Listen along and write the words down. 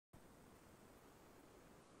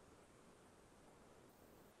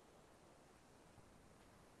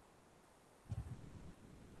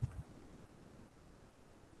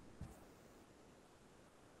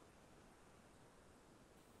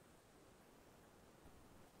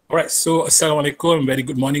Alright, so Assalamualaikum, very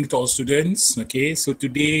good morning to all students. Okay, so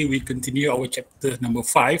today we continue our chapter number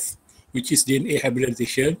 5, which is DNA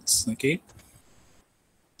hybridizations. Okay,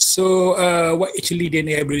 so what actually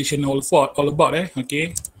DNA hybridization all about?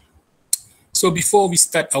 Okay, so before we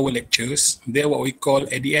start our lectures, there what we call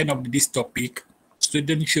at the end of this topic,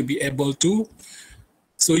 students should be able to,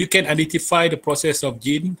 so you can identify the process of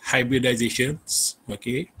gene hybridizations.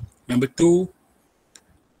 Okay, number 2,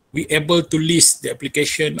 we able to list the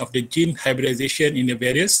application of the gene hybridization in the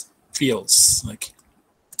various fields. Okay,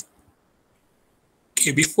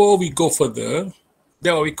 before we go further,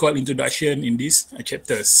 that's what we call introduction in these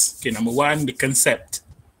chapters. Okay, number 1, the concept.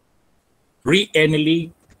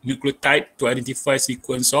 Re-annealing nucleotide to identify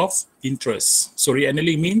sequence of interest. So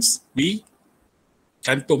re-annealing means we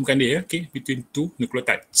cantumkan dia, okay, between two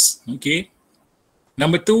nucleotides. Okay.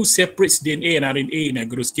 Number 2, separates DNA and RNA in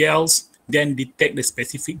agarose gels, then detect the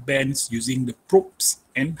specific bands using the probes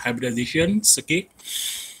and hybridizations. Okay,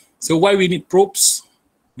 so why we need probes?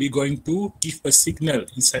 We're going to give a signal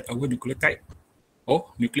inside our nucleotide or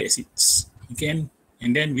nucleic acids. Okay,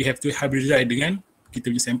 and then we have to hybridize dengan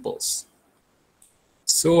kita punya samples.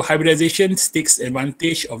 So hybridization takes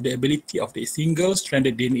advantage of the ability of the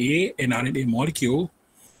single-stranded DNA and RNA molecule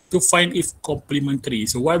to find if complementary.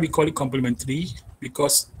 So why we call it complementary?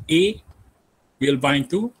 Because A will bind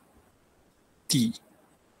to T,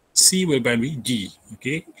 C will bind with G.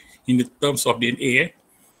 Okay, in the terms of DNA,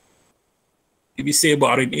 if we say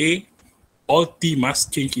about RNA, all T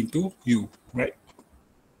must change into U, right?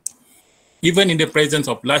 Even in the presence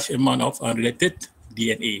of large amount of unrelated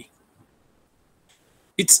DNA.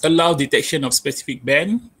 It allows detection of specific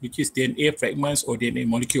band, which is DNA fragments or DNA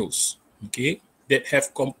molecules, okay, that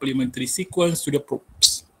have complementary sequence to the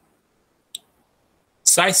probes.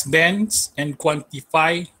 Size bands and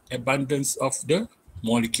quantify abundance of the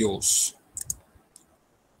molecules.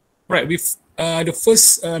 Right, with the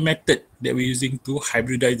first method that we're using to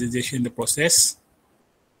hybridization the process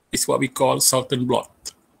is what we call Southern blot.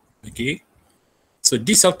 Okay, so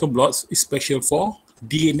this Southern blot is special for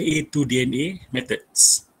DNA to DNA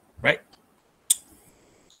methods, right?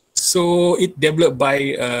 So it developed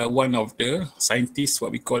by one of the scientists,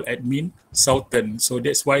 what we call Edmund Southern. So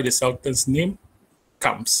that's why the Southern's name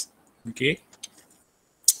comes. Okay.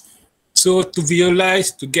 So to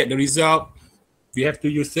visualize, to get the result, we have to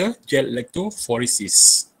use the gel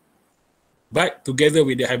electrophoresis. But together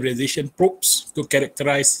with the hybridization probes to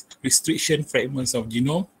characterize restriction fragments of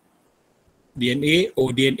genome, DNA or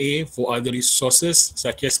DNA for other resources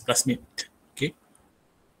such as plasmid. Okay.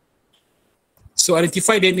 So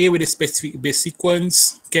identify DNA with a specific base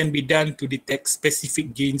sequence can be done to detect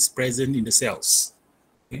specific genes present in the cells.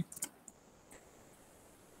 Okay.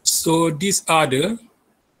 So these are the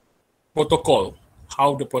protocol,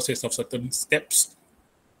 how the process of certain steps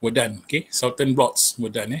were done. Okay, certain blots were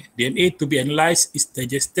done. DNA to be analyzed is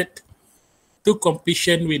digested to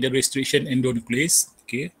completion with the restriction endonuclease.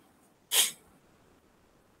 Okay,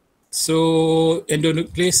 so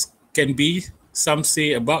endonuclease can be, some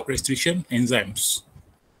say, about restriction enzymes.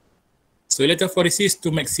 So electrophoresis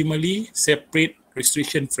to maximally separate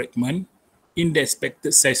restriction fragment in the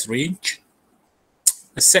expected size range.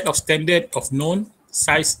 A set of standard of known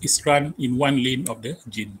size is run in one lane of the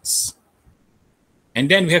genes.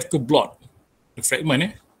 And then we have to blot the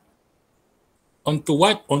fragment onto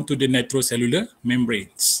what? Onto the nitrocellular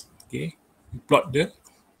membranes. Okay, we plot the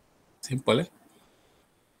sample.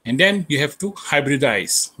 And then you have to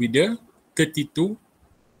hybridize with the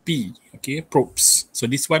 32P, okay, probes. So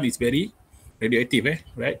this one is very radioactive,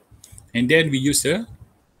 right? And then we use a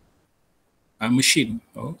machine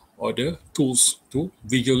or the tools to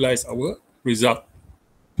visualize our result.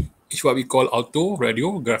 It's what we call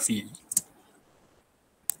autoradiography.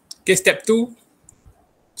 Okay, step 2.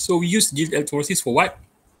 So we use gel electrophoresis for what?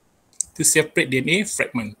 To separate DNA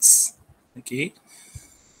fragments. Okay.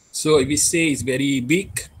 So if we say it's very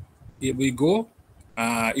big, it will go,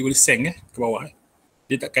 it will sink ke bawah.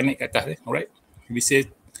 Dia takkan naik ke atas. Alright. If we say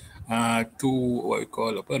too, what we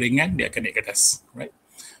call ringan, dia akan naik ke atas. Right.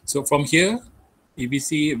 So from here, if we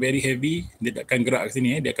see very heavy, dia takkan gerak ke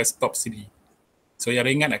sini, dia akan stop sini. So yang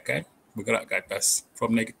ringan akan bergerak ke atas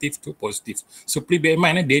from negative to positive. So please bear in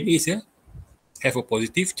mind, DNA is have a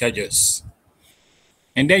positive charges.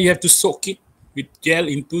 And then you have to soak it with gel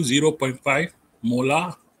into 0.5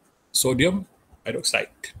 molar sodium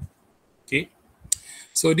hydroxide. Okay.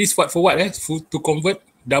 So this what for what? To convert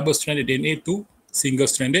double-stranded DNA to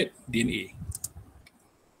single-stranded DNA.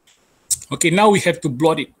 Okay, now we have to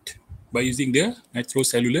blot it by using the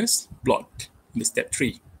nitrocellulose blot in the step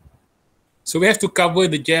 3. So we have to cover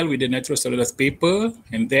the gel with the nitrocellulose paper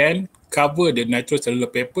and then cover the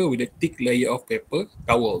nitrocellular paper with a thick layer of paper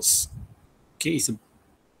towels. Okay, it's a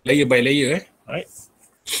layer by layer, right?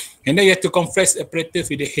 And then you have to compress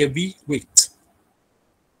apparatus with a heavy weight.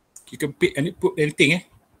 You can put anything,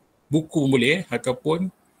 buku pun boleh,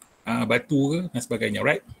 ataupun batu ke dan sebagainya,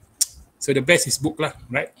 right? So the best is book lah,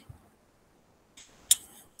 right?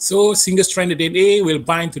 So single-stranded DNA will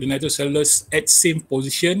bind to the nitrocellulose at same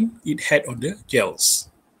position it had on the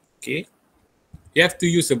gels. Okay. You have to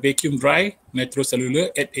use a vacuum dry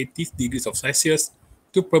nitrocellular at 80 degrees of Celsius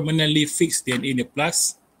to permanently fix DNA in the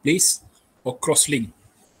place or cross-link.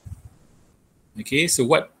 Okay, so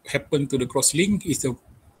what happened to the cross-link is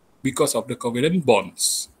because of the covalent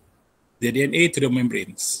bonds, the DNA to the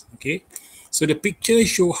membranes. Okay, so the picture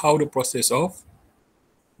shows how the process of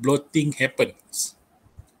blotting happens.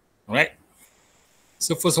 All right.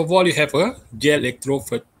 So first of all, you have a gel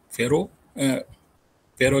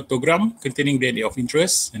ferrotogram containing DNA of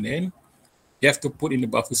interest, and then you have to put in the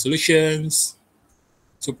buffer solutions.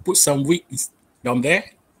 So put some wick down there,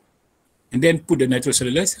 and then put the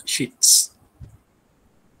nitrocellulose sheets.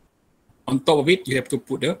 On top of it, you have to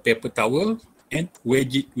put the paper towel and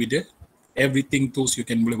wedge it with the everything tools you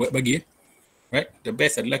can boleh buat bagi. Right? The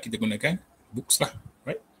best adalah kita gunakan books lah.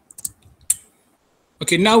 Right?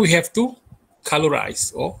 Okay, now we have to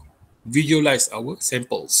colorize or visualize our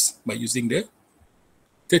samples by using the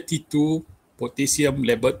 32 potassium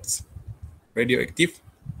labeled radioactive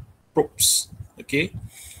probes. Okay.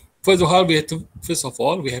 First of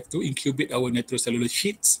all, we have to incubate our nitrocellulose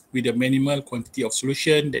sheets with a minimal quantity of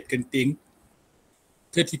solution that contain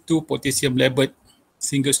 32 potassium labeled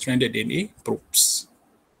single-stranded DNA probes.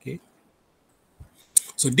 Okay.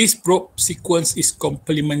 So this probe sequence is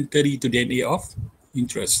complementary to DNA of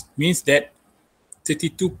interest. Means that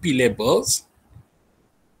 32P labels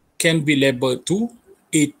can be labeled to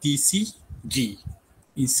ATCG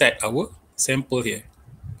inside our sample here.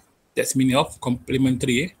 That's meaning of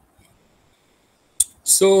complementary.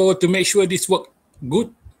 So to make sure this work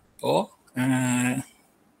good, or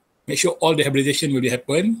make sure all the hybridization will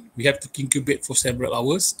happen, we have to incubate for several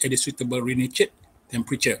hours at a suitable renatured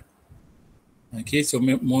temperature. Okay, so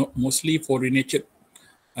mostly for renatured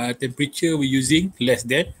temperature, we're using less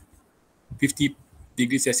than 50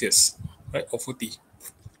 degrees Celsius, right, or 40.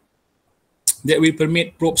 That will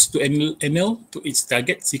permit probes to anneal to its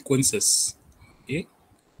target sequences. Okay.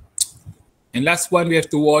 And last one, we have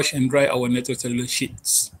to wash and dry our nitrocellular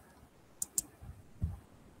sheets.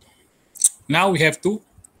 Now we have to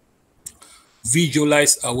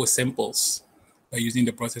visualize our samples by using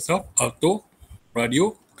the process of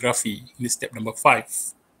autoradiography in step number 5.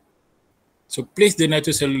 So place the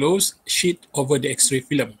nitrocellulose sheet over the X-ray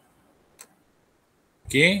film.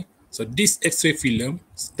 Okay, so this X-ray film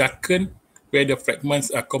is darkened where the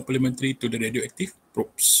fragments are complementary to the radioactive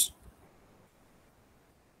probes.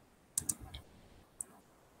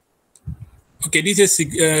 Okay, this is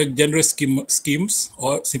general schemes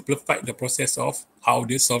or simplified the process of how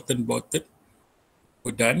the salt and blotted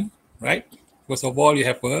were done, right? First of all, you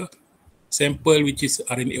have a sample which is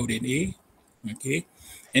RNA or DNA, okay?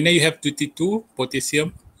 And then you have 22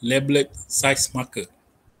 potassium labeled size marker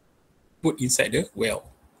put inside the well.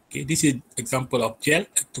 Okay, this is example of gel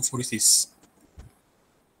electrophoresis.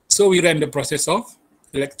 So we ran the process of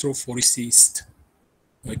electrophoresis.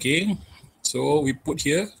 Okay, so we put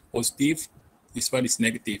here positive, this one is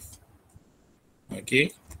negative.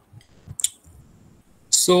 Okay,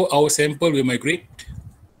 so our sample will migrate,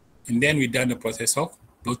 and then we done the process of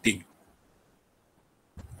blotting.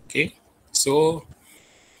 Okay, so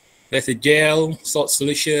there's a gel, salt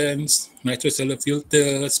solutions, nitrocellular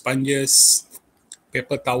filter, sponges,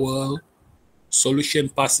 paper towel. Solution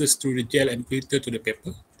passes through the gel and filter to the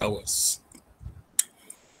paper towels.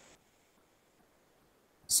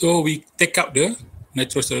 So we take out the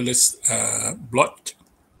nitrocellulose blot.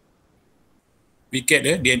 We get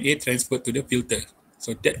the DNA transferred to the filter.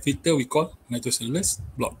 So that filter we call nitrocellulose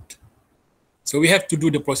blot. So we have to do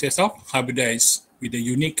the process of hybridize with the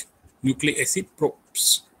unique nucleic acid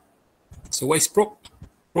probes. So what is probe?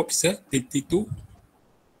 Probe is a 32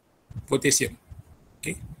 potassium.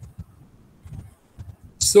 Okay.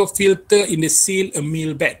 So filter in the seal a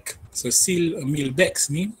meal bag. So seal a meal bags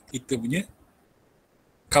ni kita punya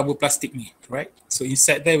cover plastic ni, right? So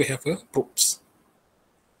inside there we have a probes.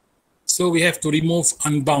 So we have to remove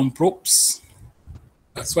unbound probes.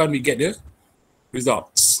 That's why we get the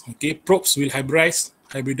results. Okay, probes will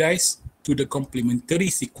hybridize to the complementary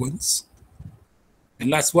sequence. And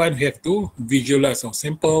last one, we have to visualize our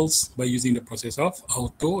samples by using the process of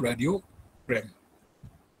autoradiogram.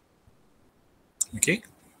 Okay.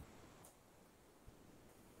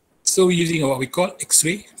 So we're using what we call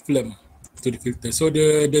X-ray film to the filter. So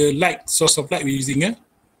the light, source of light, we're using a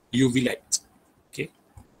UV light. Okay.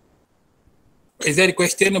 Is there a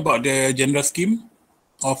question about the general scheme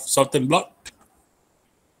of Southern blot?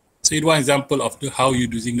 So ini one example of how you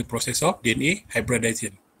using the process of DNA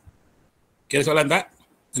hybridization. Okay, soalan tak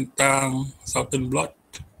tentang Southern blot?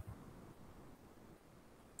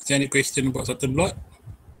 Is there any question about Southern blot?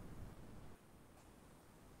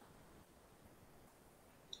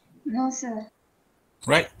 No, sir.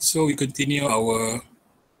 Right, so we continue our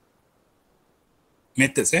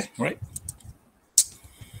methods, right?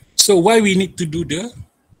 So why we need to do the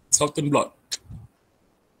Southern blot?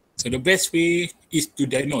 So the best way is to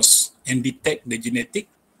diagnose and detect the genetic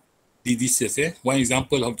diseases. One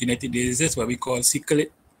example of genetic diseases what we call sickle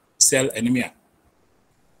cell anemia.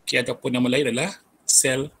 Okay, ataupun nama lain adalah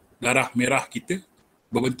sel darah merah kita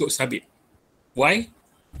berbentuk sabit. Why?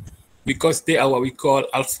 Because they are what we call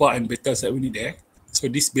alpha and beta cell unit there. So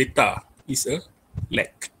this beta is a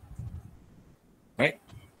lack. Right?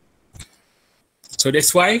 So that's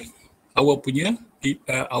why our punya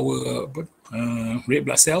red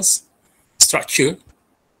blood cells structure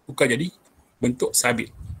bukan jadi bentuk sabit,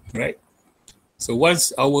 right? So once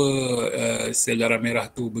our sel darah merah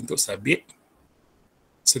tu bentuk sabit,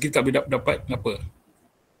 so kita tak boleh dapat apa?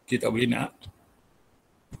 Kita tak boleh nak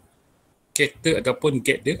cater ataupun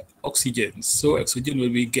get the oxygen. So oxygen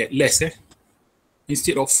will be get less.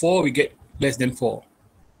 Instead of 4, we get less than 4.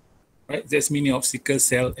 Right? That's meaning of sickle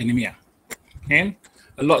cell anemia. And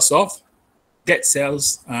a lots of dead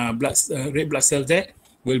cells, red blood cells there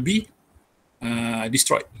will be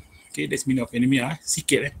destroyed. Okay, that's meaning of anemia.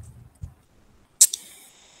 Sikit.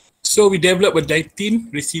 So we develop a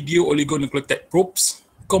 19 residue oligonucleotide probes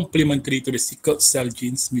complementary to the sickle cell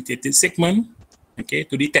genes mutated segment. Okay,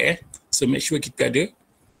 to detect. So make sure kita ada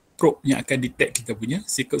probe yang akan detect kita punya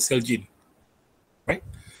sickle cell gene. Right?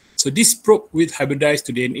 So this probe will hybridize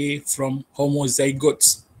to DNA from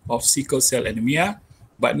homozygotes of sickle cell anemia,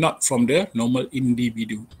 but not from the normal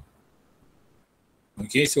individual.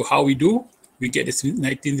 Okay, so how we do? We get the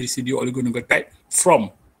 19 residue oligonucleotide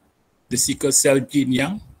from the sickle cell gene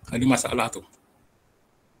yang ada masalah tu.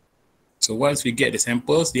 So once we get the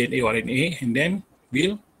samples, DNA or RNA, and then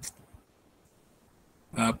we'll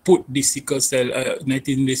put this sickle cell 19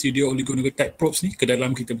 residue oligonucleotide probes ni ke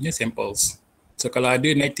dalam kita punya samples. So kalau ada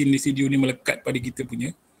 19 residue ni melekat pada kita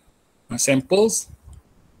punya samples,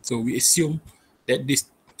 so we assume that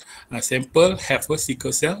this sample have a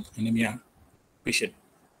sickle cell anemia patient.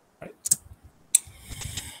 Right.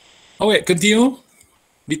 Alright, continue.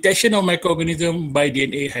 Detection of microorganism by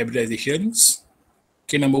DNA hybridizations.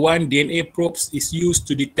 Okay, number one, DNA probes is used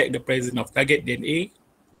to detect the presence of target DNA.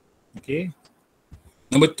 Okay.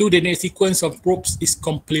 Number two, DNA sequence of probes is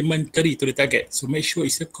complementary to the target. So make sure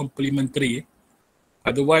it's a complementary.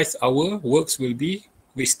 Otherwise, our works will be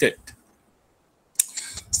wasted.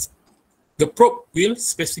 The probe will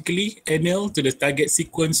specifically anneal to the target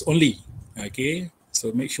sequence only. Okay,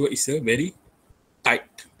 so make sure it's a very tight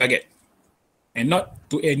target and not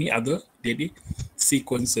to any other DNA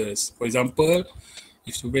sequences. For example,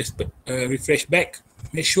 if you refresh back,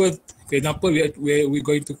 make sure, for example, we're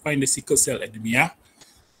going to find the sickle cell anemia.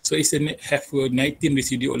 So it's have a 19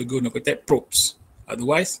 residue oligonucleotide probes.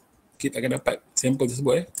 Otherwise, kita akan dapat sampel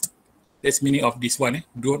tersebut. That's meaning of this one.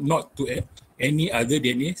 Not to any other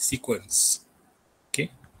DNA sequence. Okay.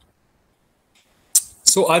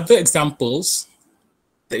 So other examples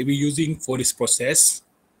that we're using for this process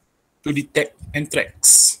to detect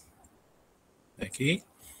anthrax. Okay.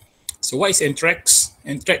 So what is anthrax?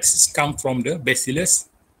 Anthrax comes from the Bacillus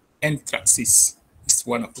anthracis. It's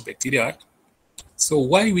one of the bacteria. So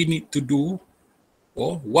why we need to do,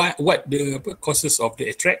 or what the causes of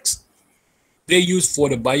the anthrax? They're used for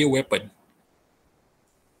the bioweapon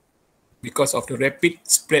because of the rapid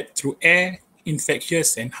spread through air,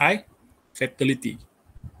 infectious and high fatality.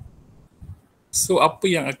 So apa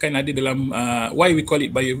yang akan ada dalam, why we call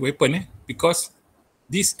it bioweapon? Because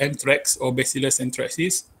this anthrax or Bacillus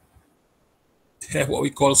anthracis have what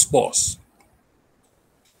we call spores,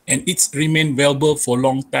 and it's remain valuable for a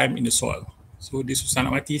long time in the soil. So dia susah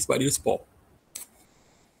nak mati sebab dia spore.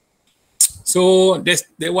 So that's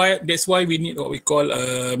why we need what we call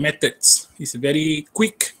methods. It's very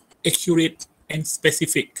quick, accurate, and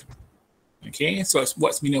specific. Okay, so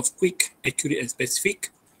what's meaning of quick, accurate, and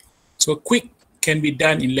specific? So quick can be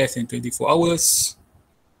done in less than 24 hours,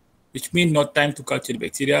 which means no time to culture the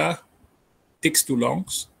bacteria, takes too long.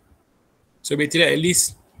 So bacteria at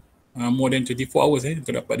least more than 24 hours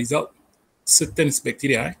untuk dapat result. Certain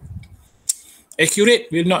bacteria. Accurate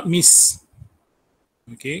will not miss.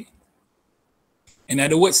 Okay. In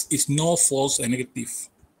other words, it's no false and negative.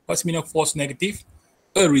 What's mean of false negative?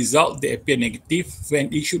 A result that appear negative when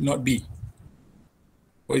it should not be.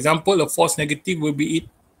 For example, a false negative will be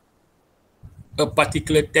a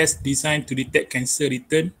particular test designed to detect cancer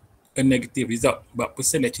return a negative result, but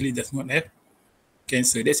person actually does not have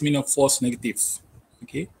cancer. That's mean of false negative.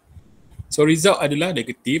 Okay. So result adalah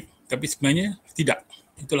negatif, tapi sebenarnya tidak.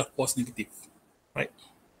 Itulah false negative. Right.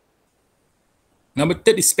 Number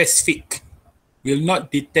third is specific. Will not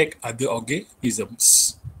detect other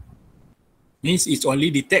organisms. Means it only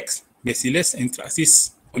detects Bacillus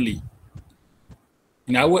anthracis only.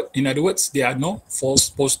 In other words, there are no false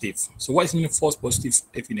positive. So what is mean false positive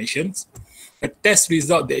definitions? A test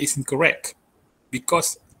result that is incorrect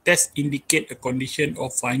because test indicate a condition or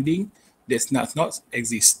finding that does not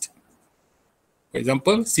exist. For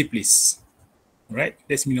example, syphilis, right?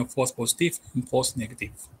 That's mean of false positive and false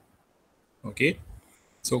negative. Okay,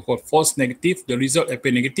 so for false negative, the result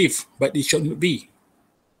appear negative, but it should not be.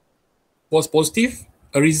 False positive,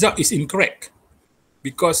 a result is incorrect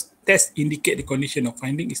because test indicate the condition of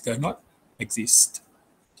finding is does not exist.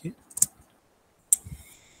 Okay.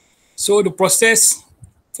 So the process,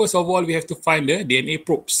 first of all, we have to find the DNA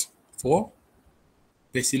probes for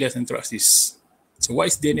Bacillus anthracis. So what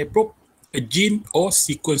is DNA probe? A gene or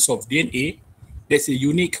sequence of DNA that's a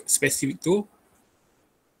unique specific to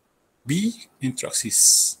B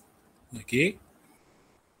anthracis. Okay.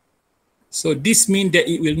 So this means that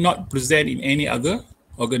it will not present in any other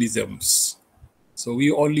organisms. So we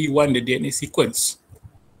only want the DNA sequence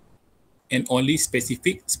and only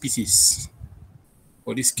specific species.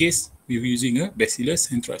 For this case, we're using a Bacillus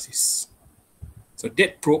anthracis. So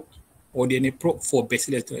that probe or DNA probe for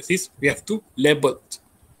Bacillus anthracis, we have to label it.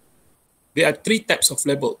 There are three types of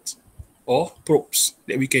labels or probes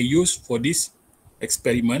that we can use for this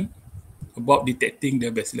experiment about detecting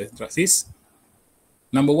the Bacillus anthracis.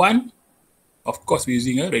 Number one, of course, we're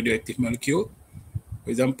using a radioactive molecule.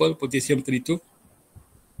 For example, potassium-32.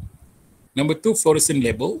 Number two, fluorescent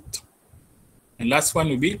labeled. And last one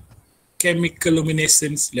will be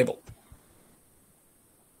chemiluminescence label.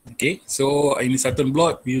 Okay, so in certain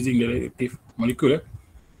blot, we're using the radioactive molecule.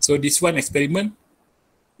 So this one experiment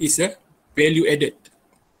is a value added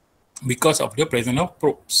because of the presence of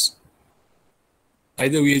probes.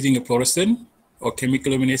 Either we're using a fluorescent or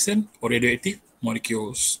chemiluminescent or radioactive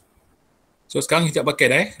molecules. So sekarang kita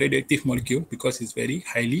pakai radioactive molecule because it's very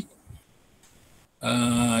highly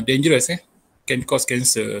dangerous, can cause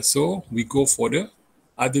cancer. So we go for the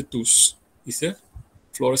other tools. It's a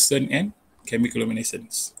fluorescent and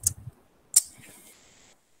chemiluminescence.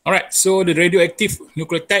 All right, so the radioactive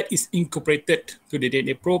nucleotide is incorporated to the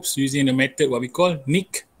DNA probes using a method what we call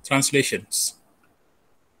nick translations.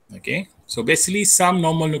 Okay, so basically some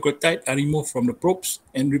normal nucleotide are removed from the probes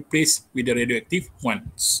and replaced with the radioactive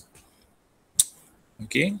ones.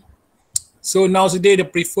 Okay, so nowadays the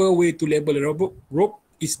preferred way to label a probe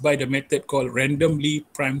is by the method called randomly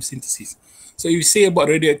prime synthesis. So if you say about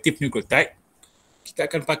radioactive nucleotide, kita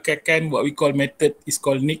akan pakaikan what we call method is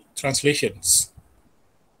called nick translations.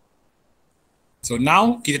 So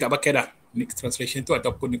now kita tak pakai dah nick translation tu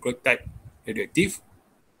ataupun nucleotide radioaktif.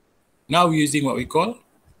 Now we're using what we call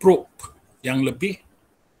probe yang lebih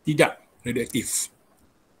tidak radioaktif.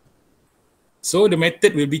 So the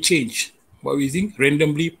method will be changed. What we're using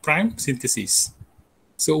randomly prime synthesis.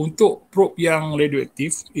 So untuk probe yang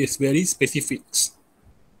radioaktif is very specific.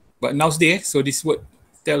 But nowadays, so this word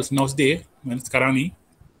tells nowadays, sekarang ni,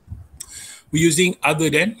 we're using other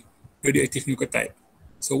than radioactive nucleotide.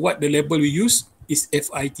 So what the label we use is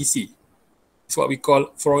FITC. It's what we call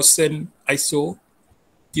fluorescent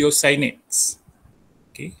isothiocyanates.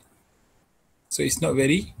 Okay. So it's not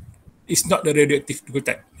the radioactive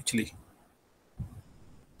nucleotide actually.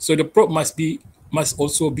 So the probe must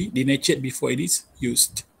also be denatured before it is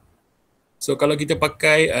used. So kalau kita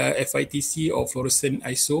pakai FITC or fluorescent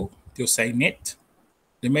isothiocyanate,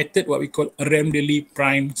 the method what we call randomly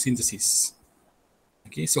prime synthesis.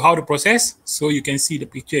 Okay, so how the process? So you can see the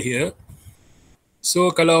picture here. So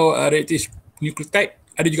kalau radioactive nucleotide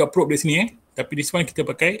ada juga probe di sini tapi this one kita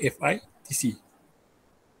pakai FITC.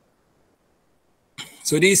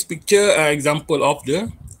 So this picture example of the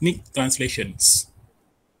nick translations.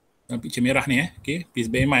 Picture merah ni okay, please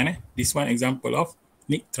bear in mind this one example of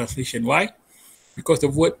nick translation. Why? Because the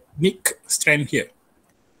word nick strand here.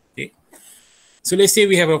 Okay. So let's say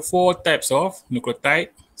we have 4 types of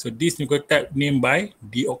nucleotide. So this nucleotide named by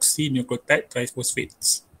deoxynucleotide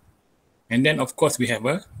triphosphates. And then of course we have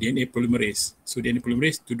a DNA polymerase. So DNA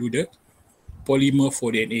polymerase to do the polymer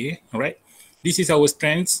for DNA. Alright. This is our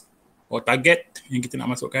strands or target yang kita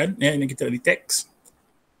nak masukkan, yang kita nak detect.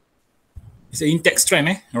 It's an intact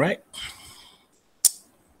strand, alright?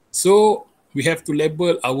 So we have to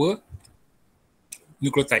label our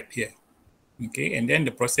nucleotide here. Okay, and then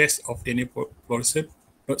the process of DNA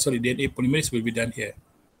polymerase will be done here.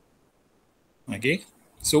 Okay,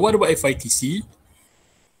 so what about FITC?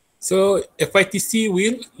 So FITC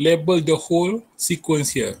will label the whole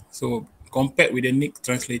sequence here. So compared with the nick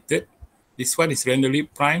translated, this one is randomly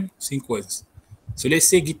prime sequence. So let's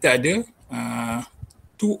say kita ada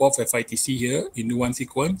 2 of FITC here in the one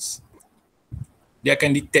sequence. Dia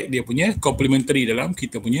akan detect dia punya complementary dalam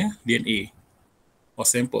kita punya DNA or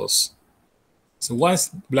samples. So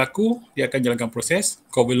once berlaku, dia akan jalankan proses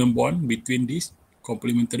covalent bond between this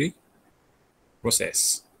complementary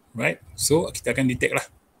process, right? So kita akan detect lah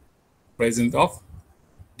presence of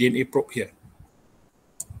DNA probe here.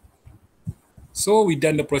 So we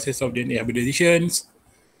done the process of DNA hybridizations.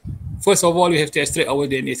 First of all, we have to extract our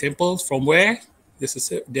DNA samples from where?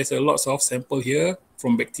 There's a lots of sample here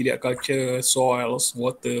from bacteria culture, soils,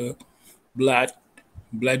 water, blood,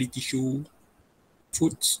 bloody tissue,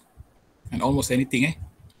 foods, and almost anything,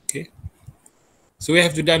 okay. So we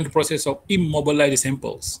have to done the process of immobilize the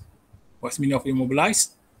samples. What's meaning of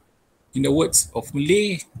immobilize? In the words of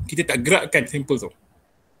Malay, kita tak gerakkan sampel tu.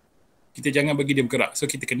 Kita jangan bagi dia bergerak. So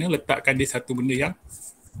kita kena letakkan dia satu benda yang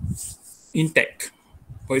intact.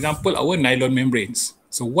 For example, our nylon membranes.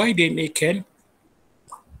 So why DNA can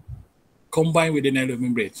combine with the nylon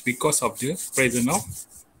membranes? Because of the presence of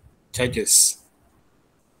charges.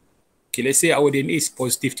 Okay, let's say our DNA is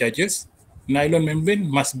positive charges. Nylon membrane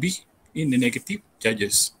must be in the negative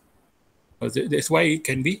charges. That's why it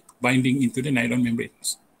can be binding into the nylon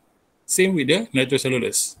membranes. Same with the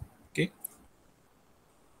nitrocellulose. Okay.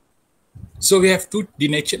 So we have to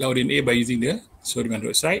denature our DNA by using the sodium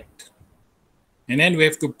hydroxide. And then we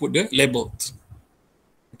have to put the label.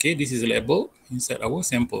 Okay, this is a label inside our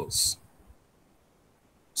samples.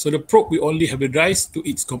 So the probe will only hybridize to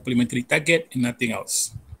its complementary target and nothing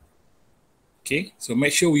else. Okay, so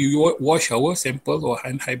make sure we wash our sample or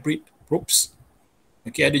hybrid probes.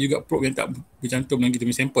 Okay, ada juga probe yang tak bercantum dalam kita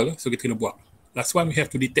punya sampel, so kita kena buang. Last one, we have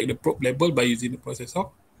to detect the probe label by using the process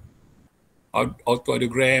of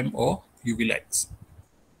autoaudiogram or UV lights.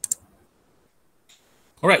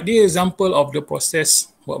 Alright, this is example of the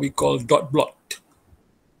process what we call dot blot.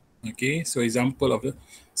 Okay, so example of the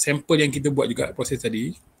sample yang kita buat juga proses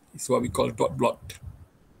tadi is what we call dot blot.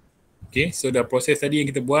 Okay, so the proses tadi yang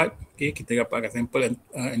kita buat, okay, kita dapatkan sampel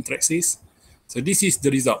anthracis. So this is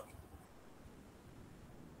the result.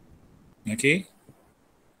 Okay.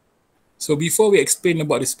 So before we explain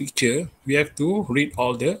about this picture, we have to read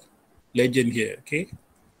all the legend here, okay.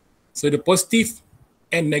 So the positive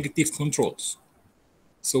and negative controls.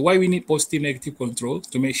 So why we need positive negative control?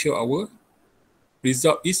 To make sure our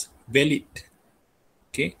result is valid.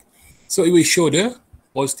 Okay. So it will show the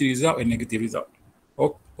positive result and negative result.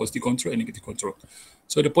 Or positive control and negative control.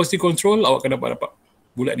 So the positive control awak akan dapat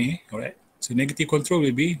bulat ni, alright. So negative control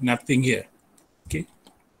will be nothing here. Okay.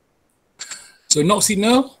 So no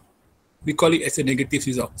signal, we call it as a negative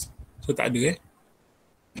result. So tak ada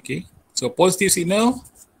Okay. So positive signal,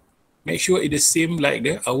 make sure it is same like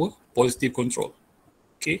our positive control.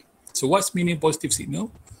 Okay. So what's meaning positive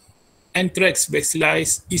signal? Anthrax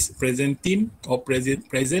bacillus is present in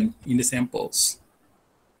in the samples.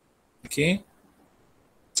 Okay.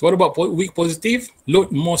 So what about weak positive?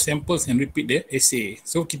 Load more samples and repeat the assay.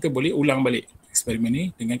 So kita boleh ulang balik eksperimen ni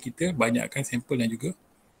dengan kita banyakkan sampel dan juga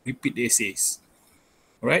repeat the assays.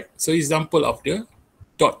 Alright. So example of the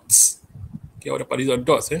dots. Okay, awak dapat result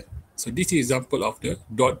dots. So this is example of the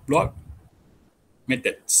dot blot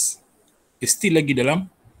methods. It's still lagi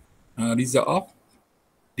dalam result of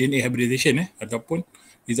DNA hybridization ataupun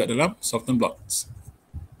result dalam softened blots.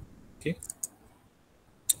 Okay.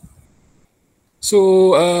 So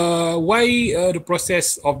why the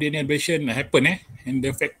process of DNA hybridization happen and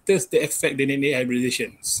the factors that affect the DNA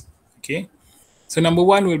hybridizations. Okay. So number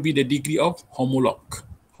one will be the degree of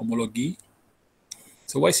homology.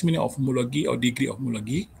 So what's the meaning of homology or degree of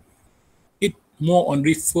homology? It more on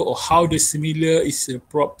refer or how the similar is a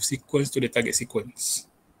probe sequence to the target sequence.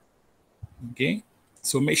 Okay.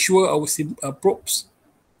 So make sure our probes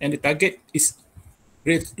and the target is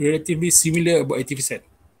relatively similar about 80%.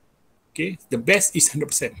 Okay, the best is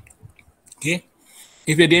 100%. Okay,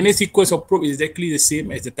 if the DNA sequence of probe is exactly the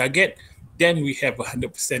same as the target, then we have 100%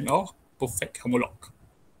 of perfect homolog.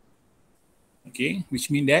 Okay, which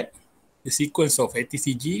means that the sequence of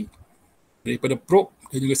ATCG daripada probe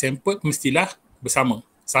dan juga sampel mestilah sama.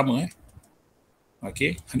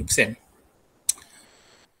 Okay, 100%.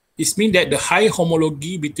 It means that the high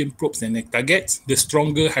homology between probes and targets, the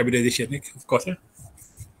stronger hybridization, of course.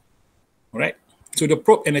 Alright. So the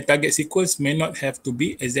probe and the target sequence may not have to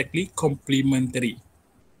be exactly complementary.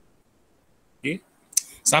 Okay.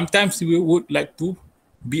 Sometimes we would like to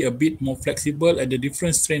be a bit more flexible, and the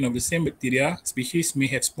different strain of the same bacteria species may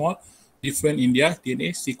have small different in their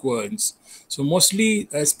DNA sequence. So mostly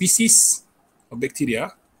species of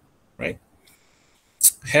bacteria, right,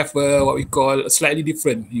 have what we call slightly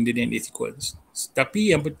different in the DNA sequence.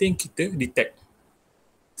 Tapi yang penting kita detect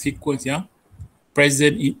sequence yang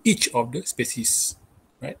present in each of the species,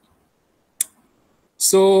 right?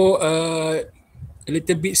 So a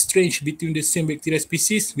little bit strange between the same bacteria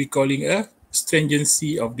species, we calling a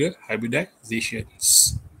stringency of the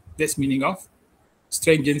hybridizations. That's meaning of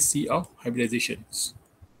stringency of hybridizations.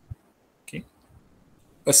 Okay,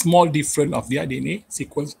 a small difference of their DNA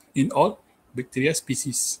sequence in all bacteria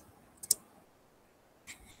species.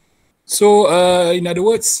 So in other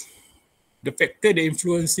words, the factor that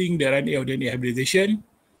influencing the RNA of DNA hybridization,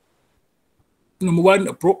 number one,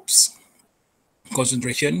 probes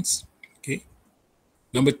concentrations. Okay.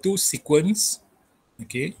 Number two, sequence.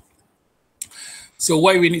 Okay. So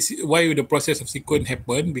why will the process of sequence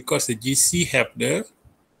happen? Because the GC have the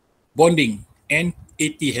bonding and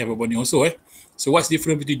AT have a bonding also. So what's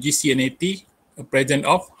different between GC and AT? A presence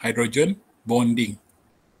of hydrogen bonding.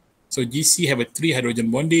 So GC have a 3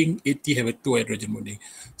 hydrogen bonding, AT have a 2 hydrogen bonding.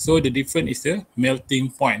 So the difference is the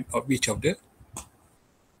melting point of each of the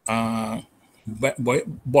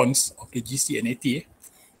bonds of the GC and AT.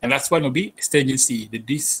 And last one will be stringency, the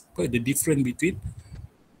difference between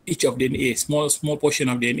each of DNA, small portion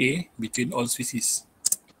of DNA between all species.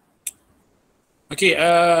 Okay,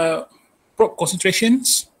 probe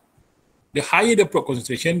concentrations. The higher the probe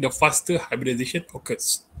concentration, the faster hybridization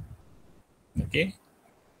occurs. Okay,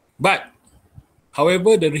 but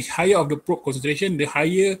however, the higher of the probe concentration, the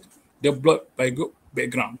higher the blood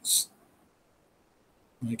backgrounds.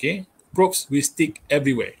 Okay, probes will stick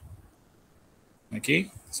everywhere.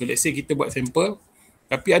 Okay, so let's say kita buat sampel,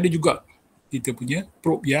 tapi ada juga kita punya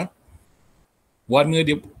probe yang warna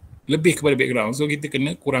dia lebih kepada background, so kita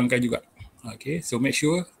kena kurangkan juga. Okay, so make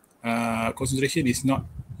sure concentration is not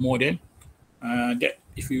more than that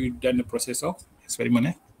if you done the process of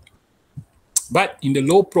experiment. But in the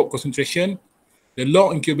low probe concentration, the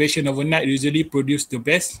long incubation overnight usually produce the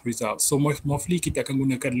best results. So mostly kita akan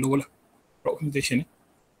gunakan low lah probe concentration.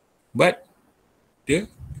 But the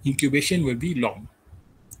incubation will be long.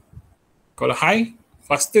 Kalau high,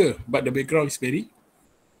 faster, but the background is very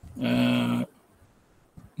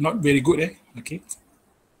not very good. Okay.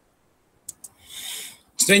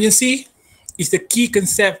 Stringency is the key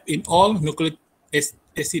concept in all nucleic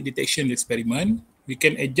acid detection experiment. We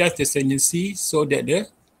can adjust the stringency so that the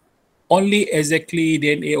only exactly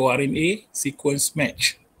DNA or RNA sequence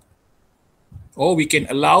match. Or we can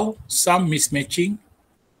allow some mismatching.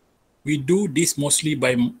 We do this mostly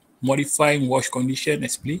by modifying wash condition,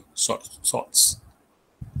 especially salts.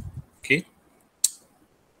 Okay.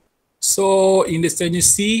 So in the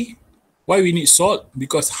stringency, why we need salt?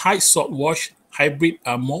 Because high salt wash hybrid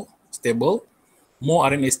are more stable, more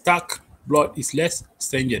RNA stuck, blood is less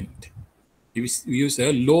stringent. If we use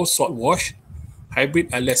a low salt wash,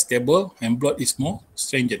 hybrid are less stable and blood is more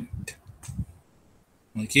stringent.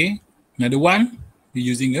 Okay, another one, we're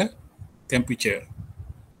using a temperature.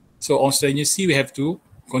 So on stringency, we have to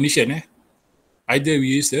condition. Either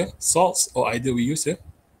we use the salts or either we use the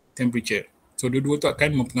temperature. So dua-dua tu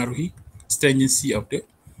akan mempengaruhi stringency of the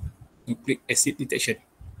nucleic acid detection.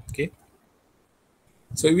 Okay.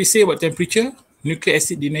 So if we say about temperature, nucleic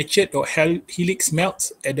acid denatured or helix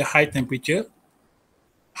melts at the high temperature.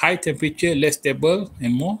 High temperature, less stable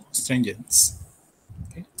and more stringent.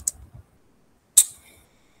 Okay.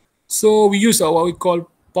 So we use what we call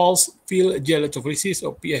pulse field gel electrophoresis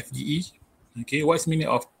or PFGE. Okay, what's the meaning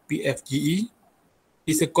of PFGE?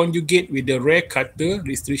 It's a conjugate with the rare cutter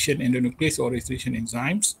restriction endonuclease or restriction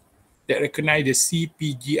enzymes that recognize the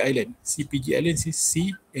CPG island. CPG island is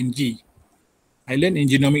C and G. Island in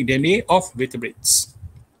genomic DNA of vertebrates.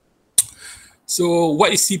 So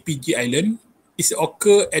what is CPG island? It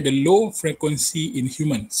occurs at a low frequency in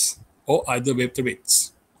humans or other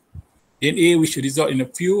vertebrates. DNA which result in a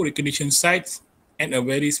few recognition sites and a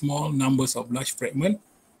very small numbers of large fragments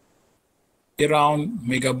around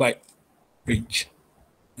megabyte range.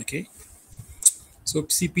 Okay. So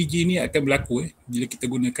CPG ni akan berlaku bila kita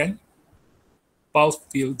gunakan pulse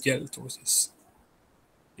field gel electrophoresis.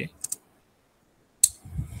 Okay.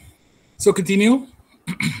 So continue.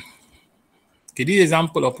 Okay, this is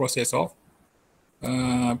example of process of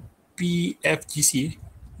PFGC.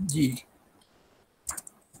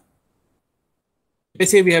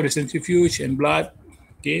 Let's say we have the centrifuge and blood.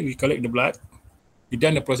 Okay, we collect the blood. we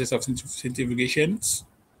done the process of centrifugations.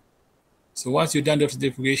 So once you done the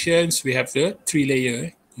centrifugations, we have the 3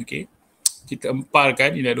 layer. Okay, kita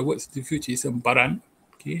emparkan. In other words, centrifuge is emparan.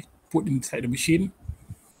 Okay, put inside the machine,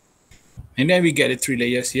 and then we get the 3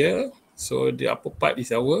 layers here. So the upper part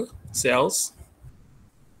is our cells.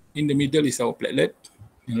 In the middle is our platelet,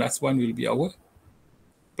 and last one will be our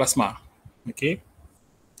plasma. Okay,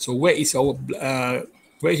 so where is our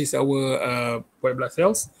white blood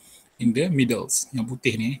cells? In the middles, yang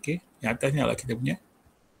putih ni. Okay, yang atasnya adalah kita punya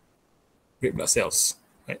red blood cells.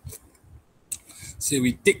 Right. So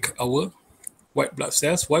we take our white blood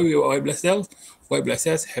cells. Why we have white blood cells? White blood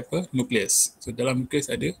cells have a nucleus. So dalam nucleus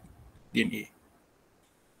ada DNA.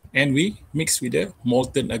 And we mix with the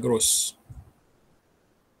molten agarose.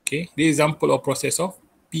 Okay, the example of process of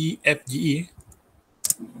PFGE.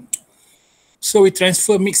 So we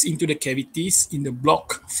transfer mix into the cavities in the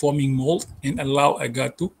block forming mold and allow agar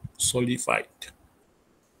to solidify.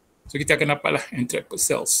 So kita akan dapatlah entrapped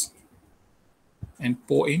cells and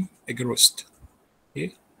pour in agarose.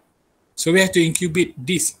 Okay, so we have to incubate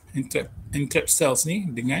this entrapped cells ni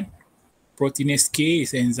dengan proteinase K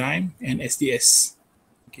is enzyme and SDS.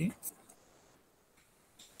 Okay,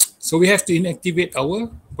 so we have to inactivate our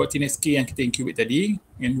proteinase K yang kita incubate tadi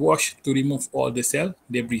and wash to remove all the cell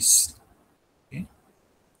debris. Okay,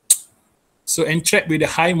 so entrap with the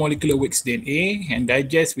high molecular weight DNA and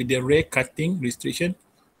digest with the rare cutting restriction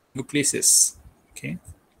nucleases. Okay,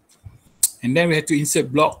 and then we have to insert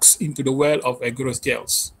blocks into the well of agarose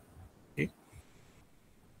gels. Okay,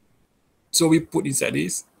 so we put inside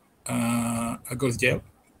this agarose gel.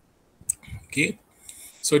 Okay,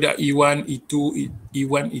 so there are E1, E2,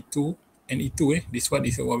 E1, E2, and E2. This one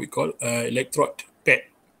is what we call electrode pair.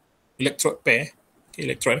 Okay,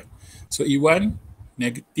 electrode. So E1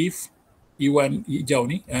 negative, E1 hijau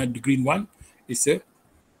ni, the green one is a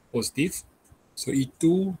positive. So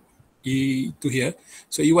E2 here.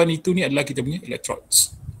 So E1, E2 ni adalah kita punya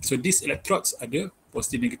electrodes. So these electrodes ada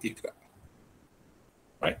positive, negative juga.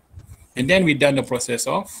 Right. And then we done the process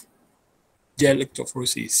of gel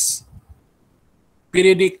electrophoresis.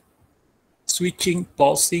 Periodic switching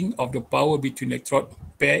pulsing of the power between electrode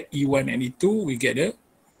pair E1 and E2, we get the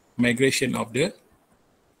migration of the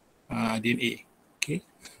DNA. Okay.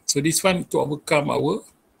 So this one to overcome our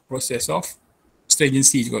process of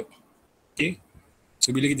stringency juga. Okay.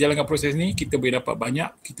 So bila kita jalankan proses ni, kita boleh dapat banyak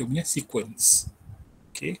kita punya sequence.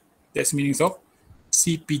 Okay, that's meaning of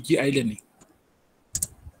CPG island ni.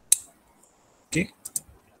 Okay.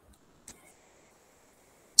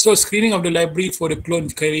 So screening of the library for the clone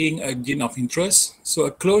carrying a gene of interest. So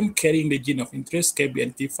a clone carrying the gene of interest can be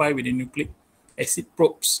identified with the nucleic acid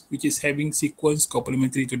probes, which is having sequence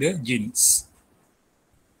complementary to the genes.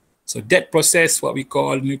 So that process what we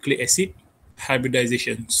call nucleic acid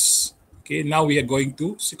hybridizations. Okay, now we are going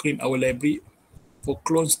to screen our library for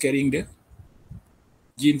clones carrying the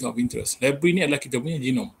genes of interest. Library ni adalah kita punya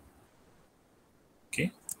genome.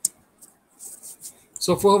 Okay.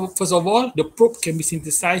 So first of all, the probe can be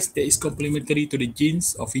synthesized that is complementary to the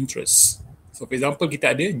genes of interest. So for example,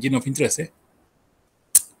 kita ada gene of interest.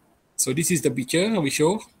 So this is the picture we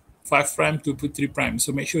show 5' to 3'.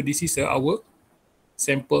 So make sure this is our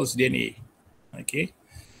samples DNA. Okay.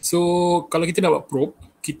 So kalau kita nak buat probe,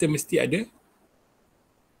 kita mesti ada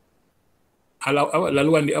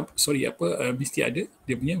laluan dia, mesti ada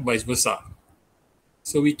dia punya vice versa.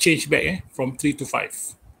 So we change back from 3 to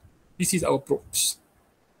 5. This is our probes.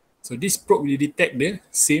 So this probe will detect the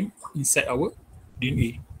same inside our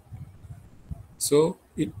DNA. So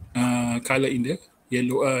it color in the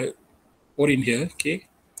yellow, orange here. Okay.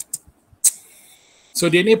 So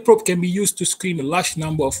DNA probe can be used to screen a large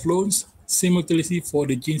number of clones simultaneously for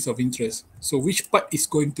the genes of interest. So which part is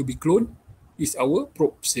going to be cloned is our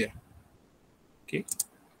probes here. Okay.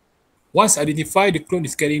 Once identified, the clone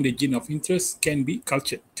is carrying the gene of interest can be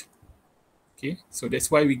cultured. Okay, so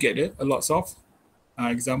that's why we get a lots of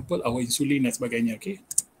example our insulin dan sebagainya. Okay.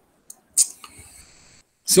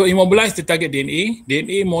 So immobilize the target DNA.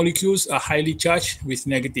 DNA molecules are highly charged with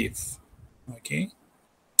negative. Okay.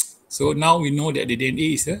 So now we know that the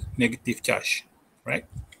DNA is a negative charge, right?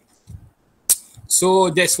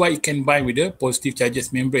 So that's why it can bind with the positive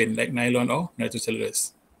charges membrane like nylon or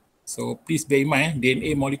nitrocellulose. So please bear in mind,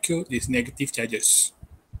 DNA molecule is negative charges.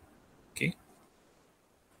 Okay.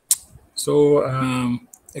 So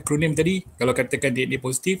akronim tadi, kalau katakan DNA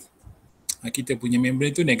positif, kita punya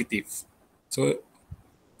membrane tu negatif. So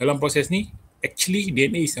dalam proses ni, actually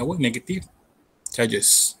DNA is our negative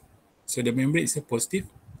charges. So the membrane is a positive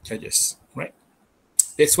charges, right?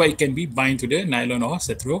 That's why it can be bind to the nylon or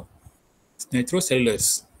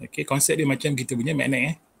nitrocellulose. Okay, konsep dia macam kita punya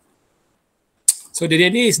magnet. So the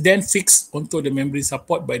DNA is then fixed onto the membrane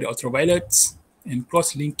support by the ultraviolets and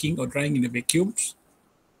cross-linking or drying in the vacuums.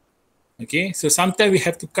 Okay, so sometimes we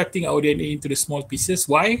have to cutting our DNA into the small pieces.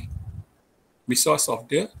 Why? Because of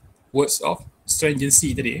the words of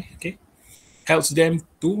stringency today. Okay, helps them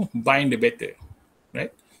to bind the better,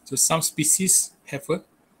 right? So some species have a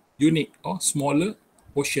unique or smaller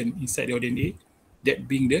portion inside the DNA, that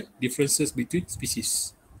being the differences between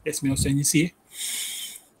species. That's mean of stringency.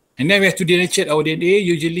 And then we have to denature our DNA,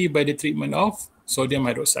 usually by the treatment of sodium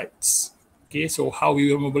hydroxides. Okay, so how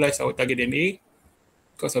we will mobilize our target DNA?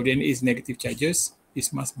 Because of DNA is negative charges, it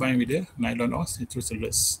must bind with the nylon or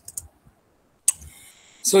nitrocellulose.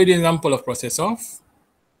 So the example of process of,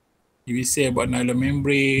 if we say about nylon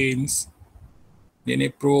membranes,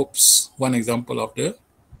 DNA probes, one example of the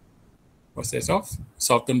process of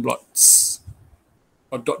Salton blots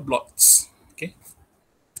or dot blots. Okay.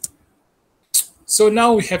 So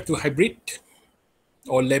now we have to hybrid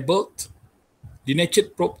or labeled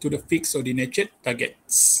denatured probe to the fixed or denatured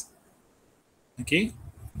targets. Okay.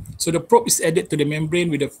 So the probe is added to the membrane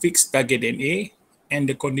with a fixed target DNA, and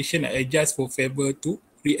the condition are adjusted for favor to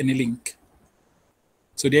re-annealing.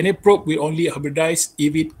 So the DNA probe will only hybridize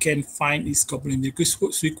if it can find its complementary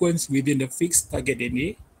sequence within the fixed target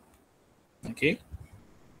DNA. Okay.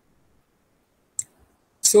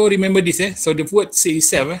 So remember this, so the word says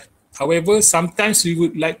itself. However, sometimes we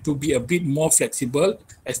would like to be a bit more flexible,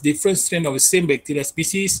 as different strains of the same bacterial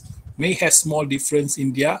species may have small difference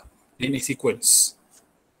in their DNA sequence.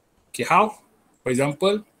 Okay, how? For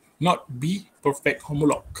example, not be perfect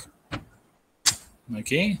homologue.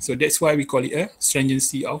 Okay, so that's why we call it a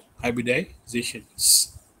stringency of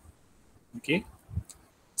hybridizations. Okay,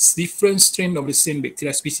 different strain of the same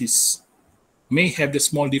bacterial species may have the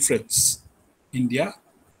small difference in their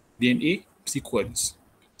DNA sequence.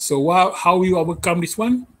 So how we overcome this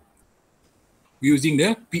one? Using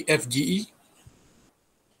the PFGE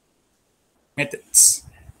methods.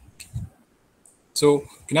 So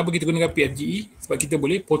kenapa kita gunakan PFGE? Sebab kita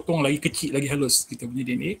boleh potong lagi kecil, lagi halus kita punya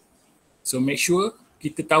DNA. So make sure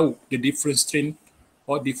kita tahu the different strain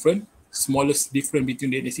or smallest difference between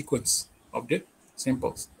the DNA sequence of the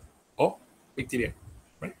samples or bacteria,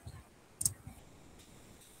 right?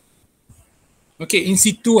 Okay, in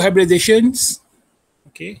situ hybridizations.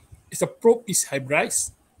 Okay, it's a probe is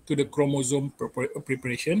hybridized to the chromosome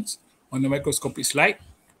preparations on the microscopic slide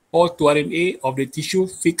or to RNA of the tissue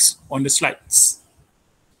fixed on the slides.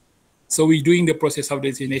 So we're doing the process of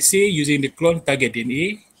the DNA assay using the clone target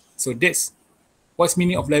DNA. So that's what's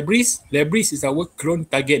meaning of libraries. Libraries is our clone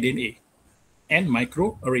target DNA and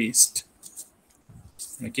microarrays.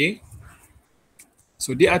 Okay.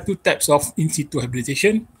 So there are two types of in situ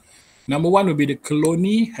hybridization. Number one will be the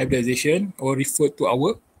colony hybridization, or referred to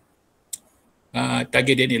our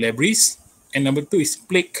target DNA libraries. And number two is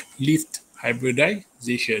plaque lift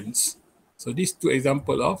hybridizations. So these two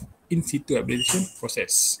examples of in situ hybridization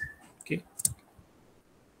process. Okay.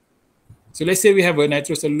 So let's say we have a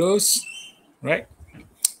nitrocellulose, right?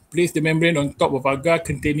 Place the membrane on top of agar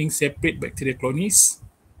containing separate bacterial colonies.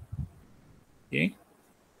 Okay.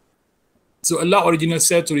 So allow original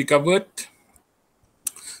cell to recover.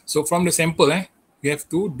 So from the sample, we have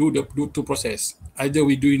to do two process. Either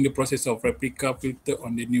we doing the process of replica filter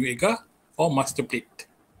on the new agar or master plate.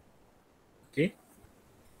 Okay.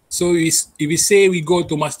 So if we say we go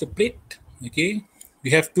to master plate, okay,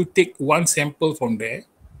 we have to take one sample from there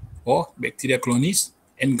or bacteria colonies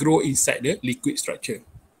and grow inside the liquid structure,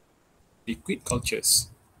 liquid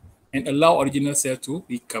cultures, and allow original cell to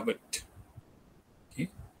be covered.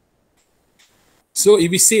 Okay. So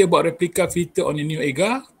if we say about replica filter on the new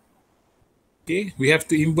agar, okay, we have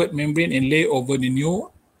to invert membrane and lay over the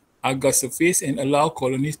new agar surface and allow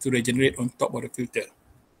colonies to regenerate on top of the filter.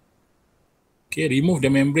 Okay, remove the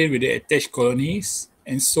membrane with the attached colonies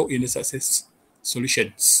and soak in the success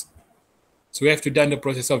solutions. So we have to done the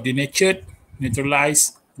process of denatured,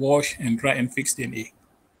 neutralize, wash, and dry and fix DNA.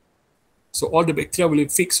 So all the bacteria will be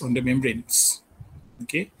fixed on the membranes.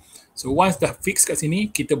 Okay, so once dah fix kat sini,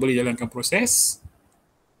 kita boleh jalankan proses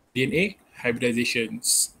DNA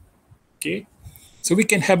hybridizations. Okay, so we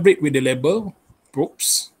can hybrid with the label,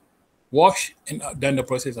 probes, wash, and done the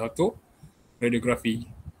process auto radiography.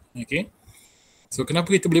 Okay, so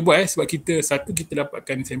kenapa kita boleh buat? Sebab kita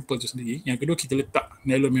dapatkan sampel tu sendiri. Yang kedua, kita letak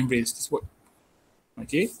nylon membranes tersebut.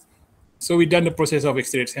 Okay, so we done the process of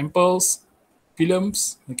extract samples,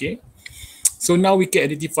 films. Okay, so now we can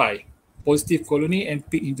identify positive colony and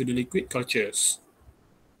pick into the liquid cultures.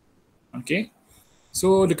 Okay,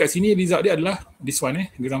 so dekat sini result dia adalah this one,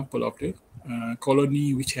 example of the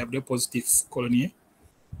colony which have the positive colony.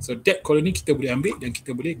 So that colony kita boleh ambil dan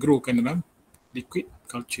kita boleh growkan dalam liquid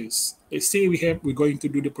cultures. Let's say we're going to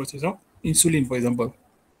do the process of insulin, for example.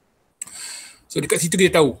 So dekat situ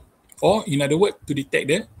kita tahu, or in other words, to detect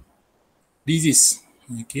the disease,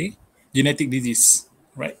 okay, genetic disease,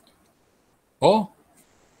 right? Or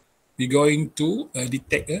we're going to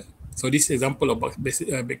detect, so this example of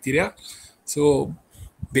bacteria. So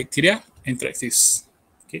bacteria anthracis,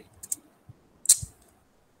 okay.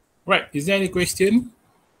 Right, is there any question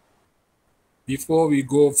before we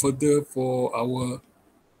go further for our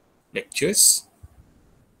lectures?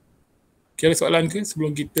 Okay, ada soalan ke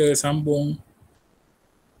sebelum kita sambung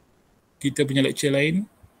kita punya lecture lain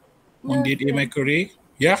on DNA microarray?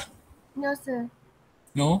 Yeah? No, sir.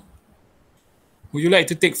 No? Would you like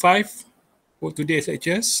to take 5 for today's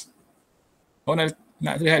lectures? Oh, nak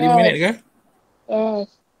lihat 5 minit ke? Yes.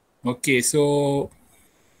 Okay, so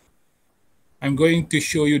I'm going to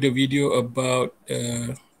show you the video about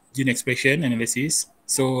gene expression analysis.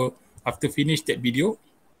 So after finish that video,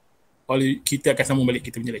 kita akan sambung balik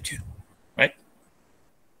kita punya lecture. Right?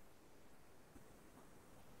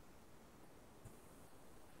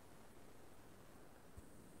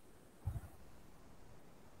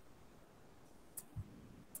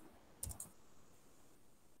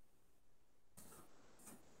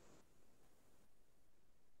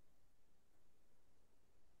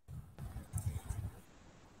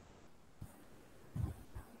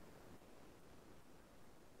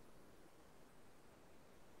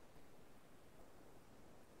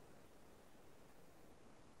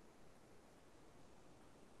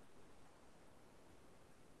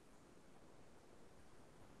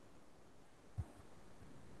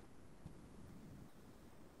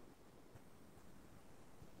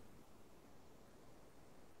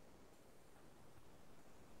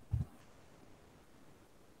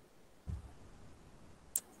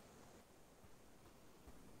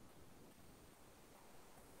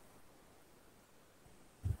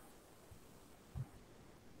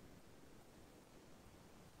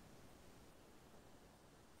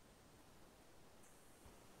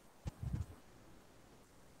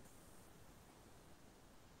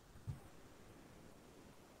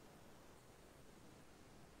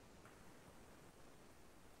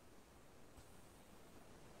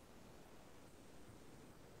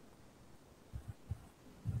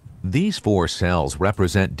 These 4 cells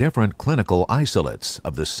represent different clinical isolates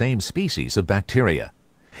of the same species of bacteria.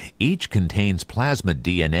 Each contains plasmid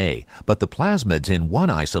DNA, but the plasmids in one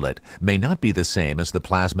isolate may not be the same as the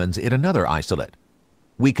plasmids in another isolate.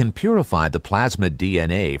 We can purify the plasmid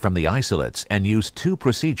DNA from the isolates and use 2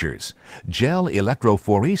 procedures, gel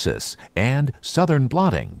electrophoresis and southern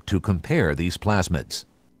blotting, to compare these plasmids.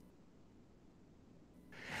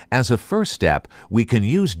 As a first step, we can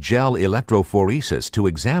use gel electrophoresis to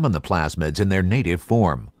examine the plasmids in their native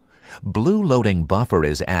form. Blue loading buffer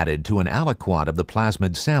is added to an aliquot of the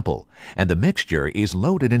plasmid sample, and the mixture is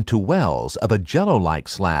loaded into wells of a jello-like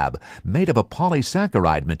slab made of a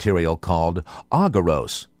polysaccharide material called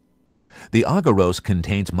agarose. The agarose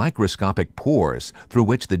contains microscopic pores through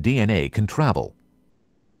which the DNA can travel.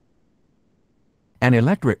 An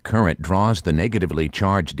electric current draws the negatively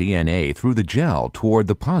charged DNA through the gel toward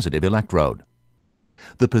the positive electrode.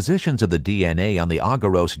 The positions of the DNA on the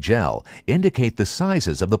agarose gel indicate the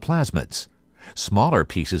sizes of the plasmids. Smaller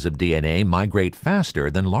pieces of DNA migrate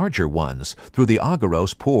faster than larger ones through the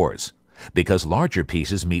agarose pores, because larger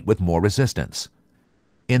pieces meet with more resistance.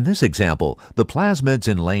 In this example, the plasmids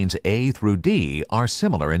in lanes A through D are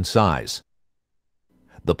similar in size.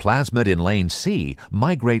 The plasmid in lane C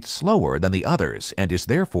migrates slower than the others and is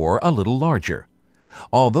therefore a little larger.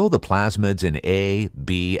 Although the plasmids in A,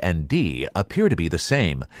 B, and D appear to be the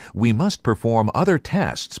same, we must perform other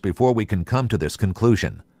tests before we can come to this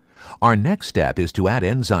conclusion. Our next step is to add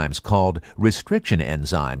enzymes called restriction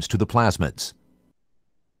enzymes to the plasmids.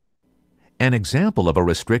 An example of a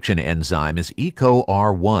restriction enzyme is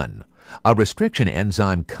EcoR1. A restriction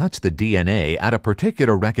enzyme cuts the DNA at a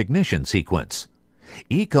particular recognition sequence.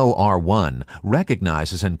 EcoR1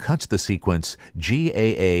 recognizes and cuts the sequence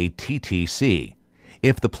GAATTC.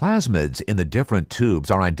 If the plasmids in the different tubes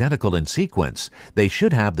are identical in sequence, they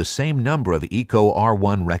should have the same number of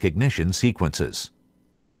EcoR1 recognition sequences.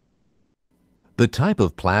 The type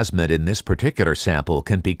of plasmid in this particular sample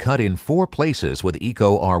can be cut in 4 places with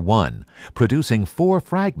EcoR1, producing 4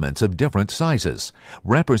 fragments of different sizes,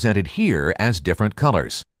 represented here as different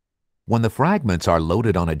colors. When the fragments are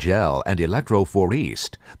loaded on a gel and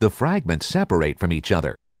electrophoresed, the fragments separate from each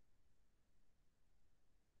other.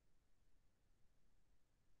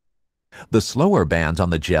 The slower bands on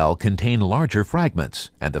the gel contain larger fragments,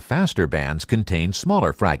 and the faster bands contain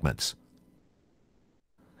smaller fragments.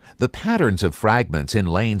 The patterns of fragments in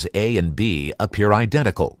lanes A and B appear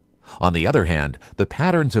identical. On the other hand, the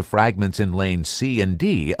patterns of fragments in lanes C and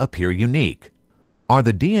D appear unique. Are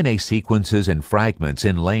the DNA sequences and fragments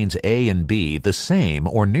in lanes A and B the same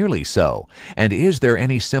or nearly so? And is there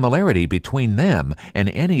any similarity between them and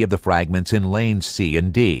any of the fragments in lanes C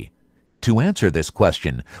and D? To answer this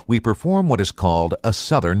question, we perform what is called a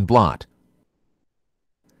southern blot.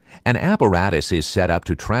 An apparatus is set up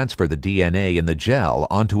to transfer the DNA in the gel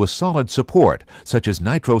onto a solid support, such as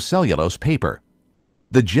nitrocellulose paper.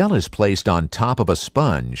 The gel is placed on top of a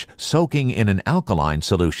sponge, soaking in an alkaline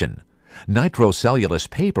solution. Nitrocellulose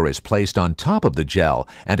paper is placed on top of the gel,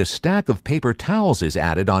 and a stack of paper towels is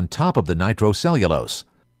added on top of the nitrocellulose.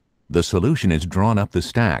 The solution is drawn up the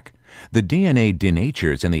stack. The DNA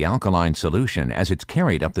denatures in the alkaline solution as it's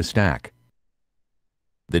carried up the stack.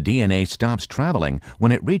 The DNA stops traveling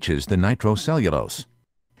when it reaches the nitrocellulose.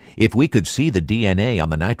 If we could see the DNA on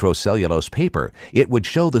the nitrocellulose paper, it would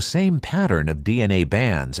show the same pattern of DNA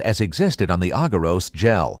bands as existed on the agarose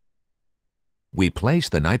gel. We place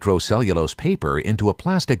the nitrocellulose paper into a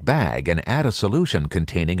plastic bag and add a solution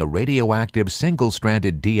containing a radioactive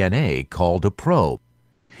single-stranded DNA called a probe.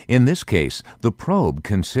 In this case, the probe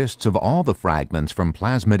consists of all the fragments from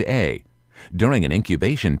plasmid A. During an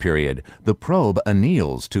incubation period, the probe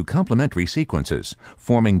anneals to complementary sequences,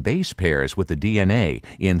 forming base pairs with the DNA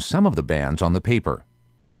in some of the bands on the paper.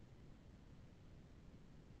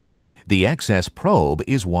 The excess probe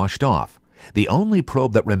is washed off. The only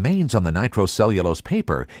probe that remains on the nitrocellulose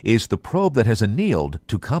paper is the probe that has annealed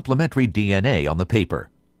to complementary DNA on the paper.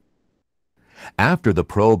 After the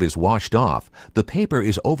probe is washed off, the paper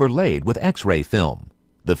is overlaid with X-ray film.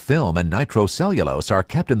 The film and nitrocellulose are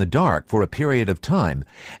kept in the dark for a period of time,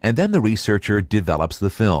 and then the researcher develops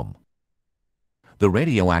the film. The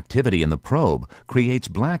radioactivity in the probe creates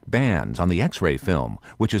black bands on the X-ray film,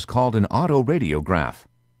 which is called an autoradiograph.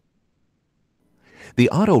 The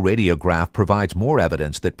autoradiograph provides more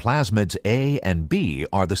evidence that plasmids A and B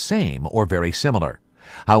are the same or very similar.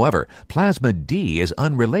 However, plasmid D is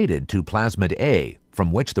unrelated to plasmid A,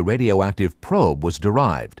 from which the radioactive probe was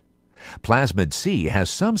derived. Plasmid C has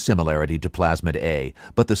some similarity to plasmid A,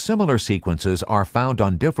 but the similar sequences are found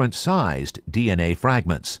on different sized DNA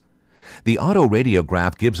fragments. The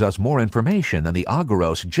autoradiograph gives us more information than the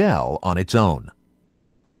agarose gel on its own.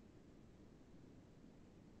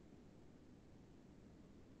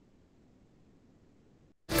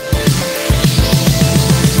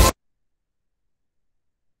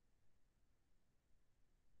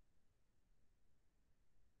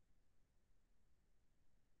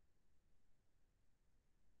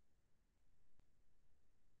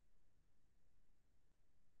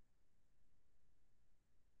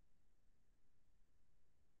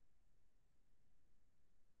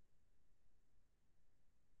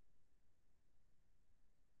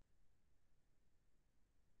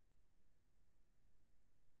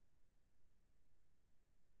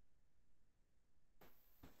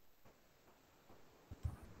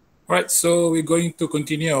 Alright, so we're going to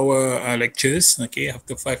continue our lectures, okay,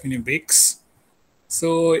 after 5-minute breaks.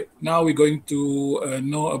 So now we're going to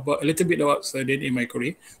know about a little bit about DNA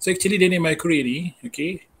microarray. So actually DNA microarray ni,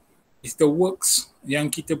 okay, is the works yang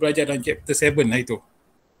kita belajar dalam chapter 7 lah itu.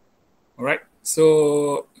 Alright,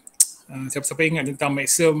 so siapa-siapa ingat tentang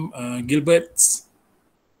Maxim Gilbert's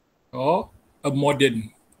or a modern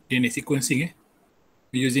DNA sequencing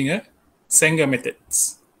using a Sanger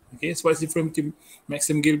methods. Okay, so what's the difference between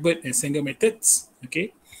Maxim Gilbert and Sanger methods?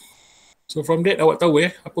 Okay, so from that awak tahu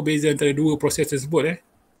apa beza antara dua proses tersebut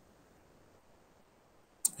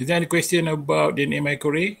Is there any question about DNA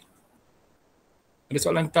microarray? Ada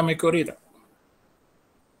soalan tentang microarray tak?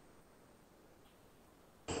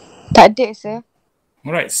 Tak ada, sir.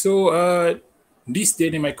 Alright, so this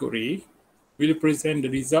DNA microarray will represent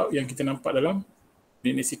the result yang kita nampak dalam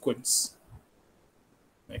DNA sequence.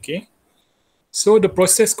 Okay. So the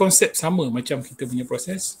process konsep sama macam kita punya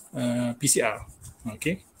proses PCR.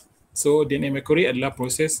 Okay. So DNA microarray adalah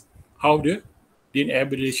proses how the DNA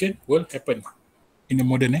hybridization will happen in the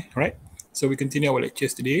modern, right? So we continue our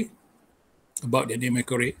lectures today about DNA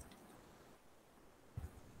microarray.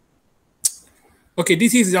 Okay,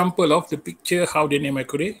 this is example of the picture how DNA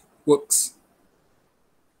microarray works.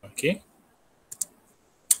 Okay.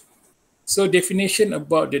 So definition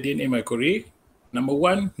about the DNA microarray. Number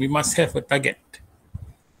one, we must have a target.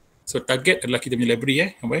 So target adalah kita punya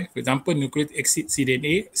library For example, nucleic acid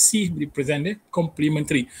cDNA, C represent the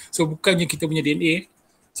complementary. So bukannya kita punya DNA,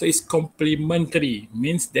 so it's complementary,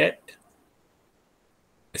 means that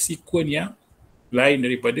a sequence yang lain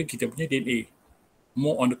daripada kita punya DNA,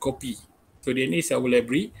 more on the copy. So DNA is our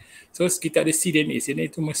library. So kita ada cDNA. cDNA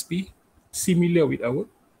itu must be similar with our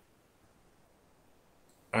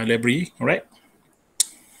library, alright?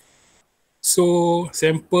 So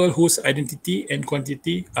sample whose identity and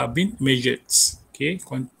quantity are being measured. Okay,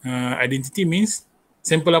 identity means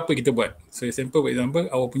sample apa kita buat. So sample, for example,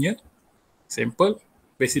 our punya sample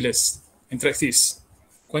Bacillus anthracis.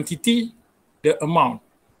 Quantity, the amount.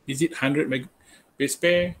 Is it 100 base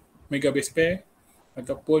pair, mega base pair,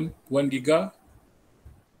 ataupun 1 giga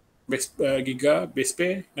base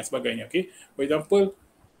pair dan sebagainya. Okay, for example,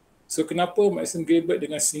 so kenapa Maxson Gilbert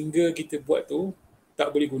dengan single kita buat tu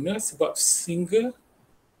tak boleh guna, sebab single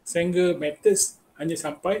methods hanya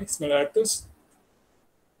sampai 900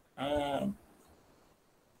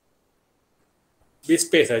 base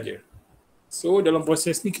pair saja. So dalam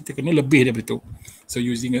proses ni kita kena lebih daripada tu. So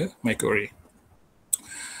using a microarray.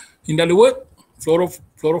 In other words,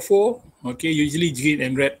 fluorophore, okay, usually green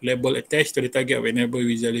and red label attached to the target whenever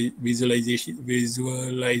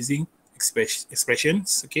visualizing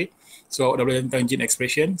expressions, okay. So awak dah belajar tentang gene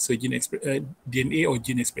expression, so DNA or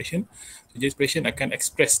gene expression. So gene expression akan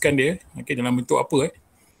expresskan dia, okay, dalam bentuk apa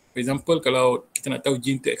For example, kalau kita nak tahu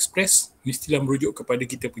gene to express, mestilah merujuk kepada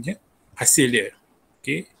kita punya hasil dia,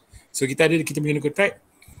 okay. So kita punya nucleotide,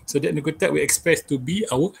 so that nucleotide we express to be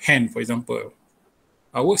our hand, for example.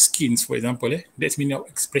 Our skins, for example, that's meaning of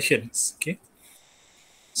expressions, okay.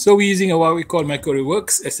 So we're using what we call microarray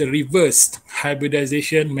works as a reversed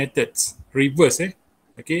hybridization methods. Reverse,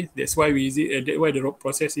 okay. That's why we use it. That's why the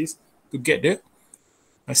process is to get the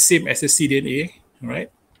same as a cDNA,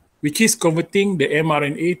 right? Which is converting the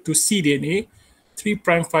mRNA to cDNA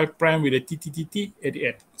 3', 5' with a TTTT at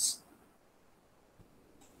the end.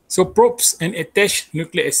 So probes and attach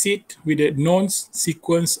nucleic acid with the known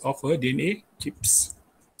sequence of a DNA chips.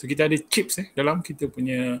 So kita ada chips dalam kita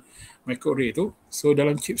punya microarray tu. So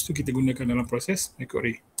dalam chips tu kita gunakan dalam proses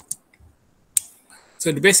microarray. So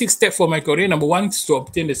the basic step for microarray, number one is to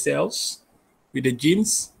obtain the cells with the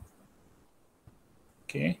genes.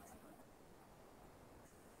 Okay.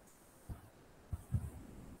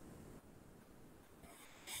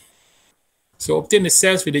 So obtain the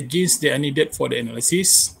cells with the genes that are needed for the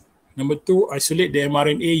analysis. Number two, isolate the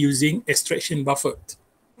mRNA using extraction buffer.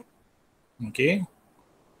 Okay.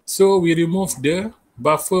 So we remove the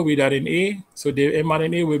buffer with RNA. So the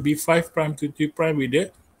mRNA will be 5' to 3' with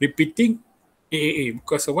the repeating AAA.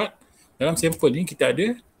 Because of what? Dalam sampel ni kita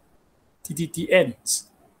ada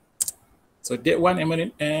TTTNs. So that one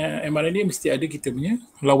mRNA mesti ada kita punya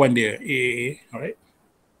lawan dia, AAA. Alright.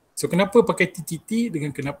 So kenapa pakai TTT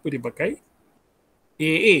dengan kenapa dia pakai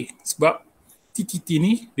AAA? Sebab TTT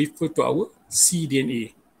ni refer to our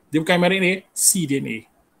cDNA. Dia bukan mRNA,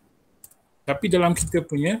 cDNA. Tapi dalam kita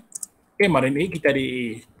punya mRNA kita ada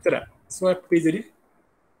AA. Betul tak? So apa beza dia?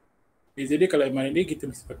 Beza dia kalau mRNA kita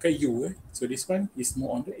mesti pakai U. So this one is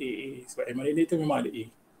more on the AA. Sebab mRNA tu memang ada A.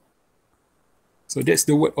 So that's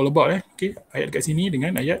the word all about. Okay. Ayat kat sini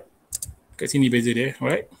dengan ayat kat sini beza dia.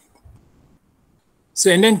 Alright. So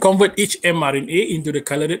and then convert each mRNA into the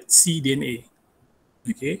colored cDNA.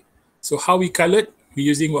 Okay. So how we colored? We're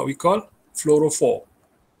using what we call fluorophore.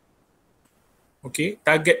 Okay,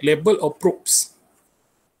 target label or probes.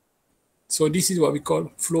 So this is what we call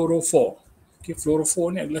fluorophore. Okay,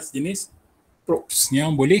 fluorophore ni adalah jenis probes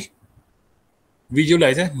yang boleh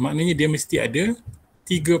visualize. Maknanya dia mesti ada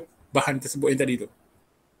 3 bahan tersebut yang tadi tu.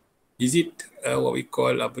 Is it what we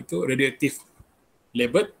call radioactive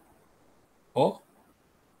labeled or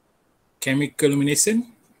chemical luminescent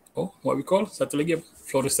or what we call satu lagi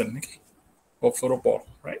fluorescent, okay, or fluorophore,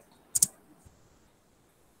 right?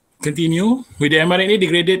 Continue with the mRNA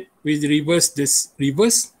degraded with reverse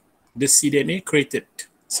the cDNA created.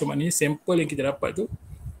 So maknanya sampel yang kita dapat tu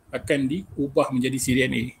akan diubah menjadi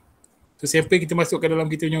cDNA. So sampel kita masukkan dalam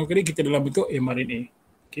kita punya microarray, kita dalam bentuk mRNA,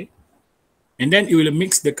 okay. And then it will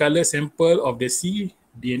mix the color sample of the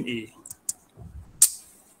cDNA.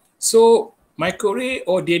 So microarray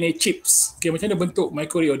or DNA chips. Okay, macam mana bentuk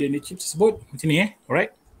microarray or DNA chips tersebut? Macam ni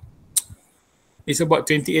alright. It's about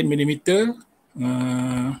 28mm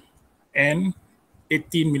and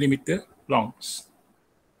 18mm long.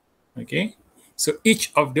 Okay. So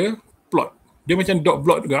each of the plot, dia macam dot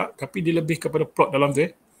plot juga, tapi dia lebih kepada plot dalam tu.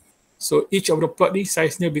 So each of the plot ni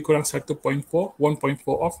size nya lebih kurang 1.4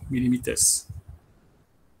 of millimeters.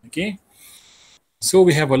 Okay. So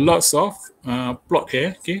we have a lots of plot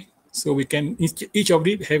here. Okay. So we can each of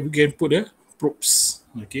it we can put the probes.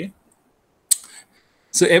 Okay.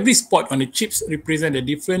 So every spot on the chips represent a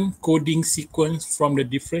different coding sequence from the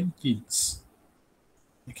different genes.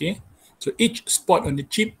 Okay. So each spot on the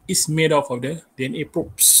chip is made up of the DNA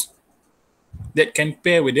probes. that can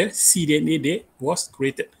pair with the cDNA that was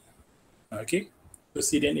created. Okay, so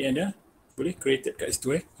cDNA ada boleh created kat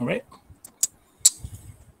situ alright.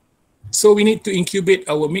 So we need to incubate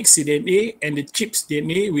our mixed cDNA and the chips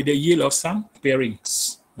DNA with the yield of some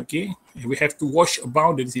pairings. Okay, and we have to wash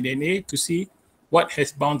about the cDNA to see what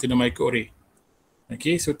has bound to the microarray.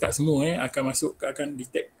 Okay, so tak semua akan masuk, akan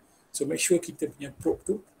detect. So make sure kita punya probe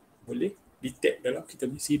tu boleh detect dalam kita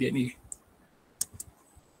punya cDNA.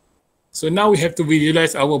 So now we have to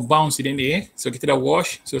visualize our bound cDNA. So kita dah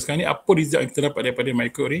wash. So sekarang ni apa result yang kita dapat daripada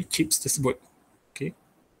microarray chips tersebut. Okay.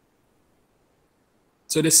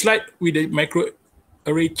 So the slide with the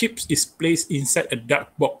microarray chips is placed inside a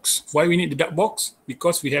dark box. Why we need the dark box?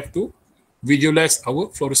 Because we have to visualize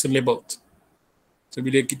our fluorescent label. So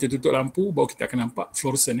bila kita tutup lampu, baru kita akan nampak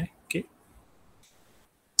fluorescent. Okay.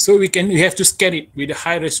 So we have to scan it with a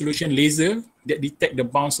high resolution laser that detect the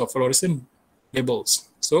bounds of fluorescent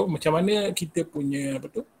labels. So macam mana kita punya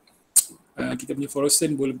kita punya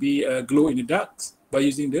fluorescent will be glow in the dark by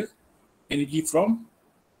using the energy from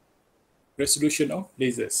resolution of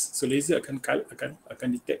lasers. So laser akan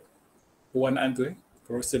detect pewarnaan tu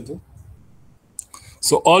fluorescent tu.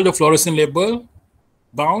 So all the fluorescent label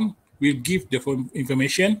bound will give the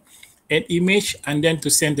information and image and then to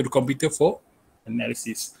send to the computer for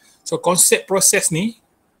analysis. So konsep proses ni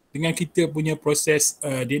dengan kita punya proses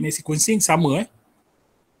DNA sequencing sama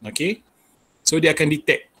Okay. So dia akan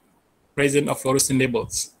detect presence of fluorescent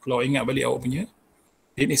labels. Kalau ingat balik awak punya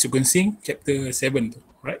DNA sequencing chapter 7 tu,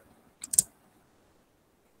 right?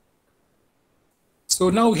 So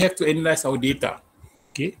now we have to analyze our data.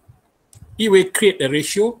 Okay. It will create a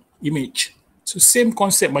ratio image. So same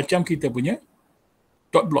concept macam kita punya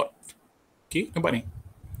dot plot. Okay, nampak ni?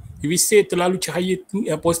 If we say terlalu cahaya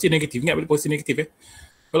positif negatif, ingat balik positif negatif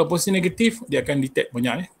Kalau positif negatif, dia akan detect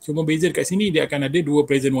banyak Cuma beza dekat sini, dia akan ada dua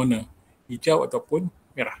present warna. Hijau ataupun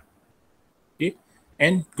merah. Okay,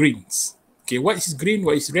 and greens. Okay, what is green,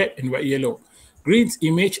 what is red, and what is yellow? Greens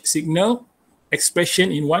image signal expression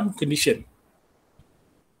in one condition.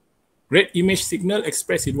 Red image signal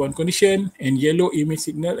expressed in one condition and yellow image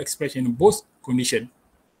signal expressed in both condition.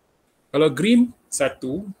 Kalau green,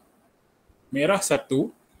 satu. Merah,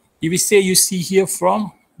 satu. If we say you see here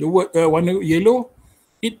from the word warna yellow,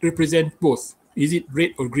 it represents both. Is it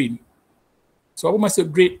red or green? So apa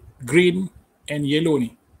maksud red, green and yellow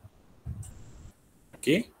ni?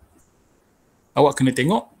 Okay. Awak kena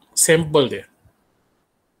tengok sampel dia.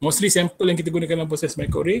 Mostly sampel yang kita gunakan dalam proses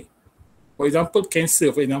microarray. For example,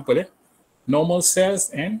 cancer for example normal cells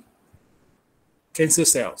and cancer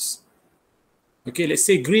cells. Okay, let's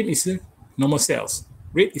say green is the normal cells.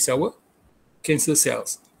 Red is our cancer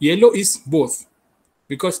cells. Yellow is both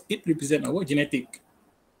because it represent our genetic.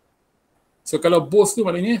 So kalau both tu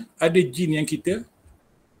maknanya ada gene yang kita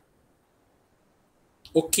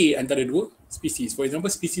okay antara dua species. For example,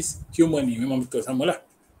 species human ni memang betul samalah.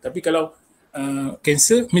 Tapi kalau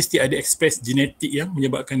cancer mesti ada express genetik yang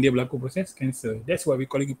menyebabkan dia berlaku proses cancer. That's why we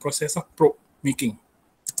calling it process of probe making.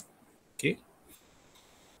 Okay.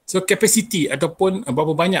 So capacity ataupun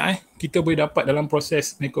berapa banyak kita boleh dapat dalam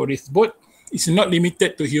proses microarray tersebut is not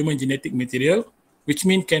limited to human genetic material, which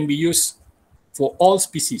mean can be used for all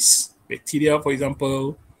species. Bacteria, for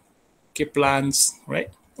example, plants,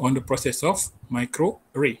 right, on the process of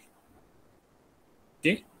microarray.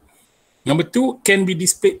 Okay. Number two, can be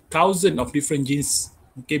displayed thousands of different genes,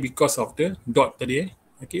 okay, because of the dot tadi,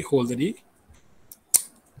 okay, hole tadi.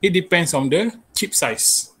 It depends on the chip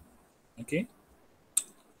size, okay.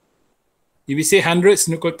 If we say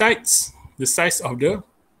hundreds nucleotides, the size of the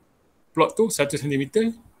plot tu 1 cm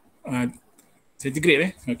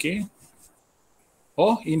centigrade, okay.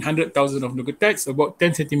 Or in 100,000 of nucleotides, about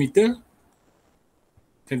 10 cm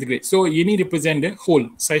centigrade. So ini represent the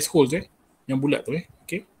hole, size holes yang bulat tu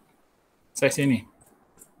okay. Size yang ni.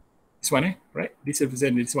 This one right? This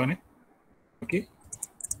represent this one okay.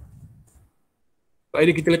 So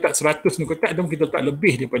either kita letak 100 nucleotide atau kita letak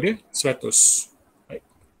lebih daripada 100. Right.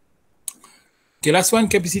 Okay, last one,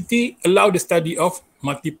 capacity allow the study of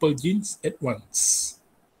multiple genes at once.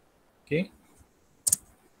 Okay.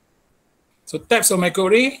 So types of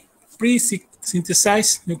microarray,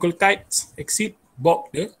 pre-synthesized nucleotides exit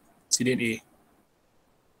bulk the cDNA.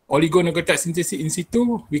 Oligonucleotide synthesis in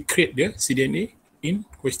situ, we create the cDNA in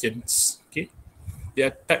questions. Okay.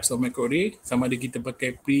 There are types of microarray, sama ada kita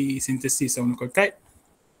pakai pre-synthesis of nucleotide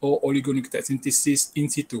or oligonucleotide synthesis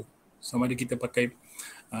in situ. Sama ada kita pakai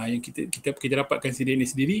yang kita dapatkan cDNA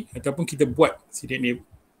sendiri ataupun kita buat cDNA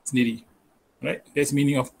sendiri. Right? That's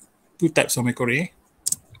meaning of two types of microarray.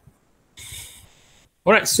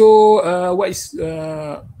 Alright, so what is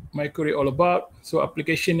microarray all about? So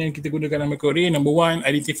application yang kita gunakan dalam microarray, number one,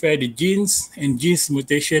 identify the genes and genes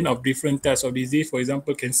mutation of different types of disease, for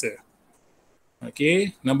example, cancer.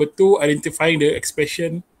 Okay, number two, identifying the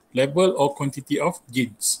expression level or quantity of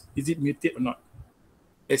genes. Is it mutate or not?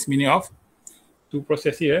 That's meaning of two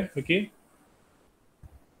process here, okay.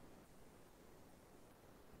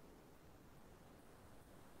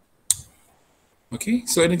 Okay,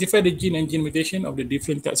 so identify the gene and gene mutation of the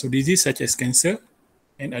different types of disease such as cancer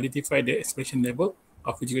and identify the expression level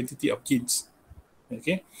of the quantity of genes.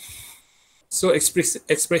 Okay. So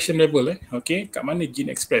expression level okay, kat mana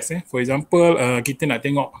gene express For example, kita nak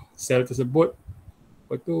tengok sel tersebut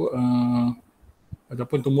apa tu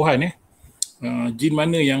ataupun tumbuhan gene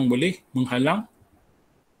mana yang boleh menghalang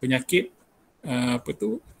penyakit apa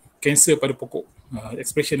tu kanser pada pokok.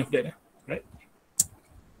 Expression of that right.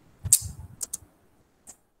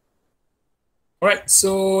 Alright,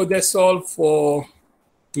 so that's all for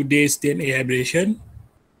today's DNA hybridization.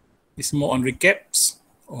 It's more on recaps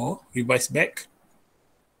or revise back.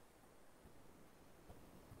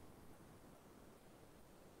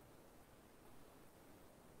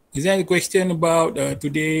 Is there any question about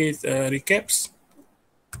today's recaps?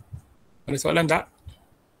 Ada soalan tak?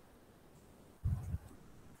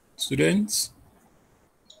 Students?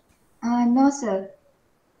 No, sir.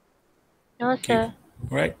 No, sir.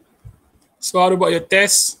 Alright. So how about your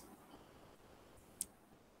test?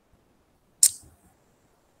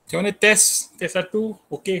 Macam mana test? Test 1,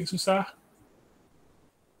 okey, susah?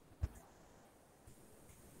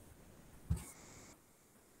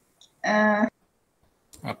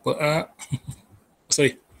 Apa?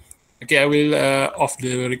 Sorry. Okay, I will off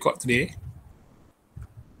the record today.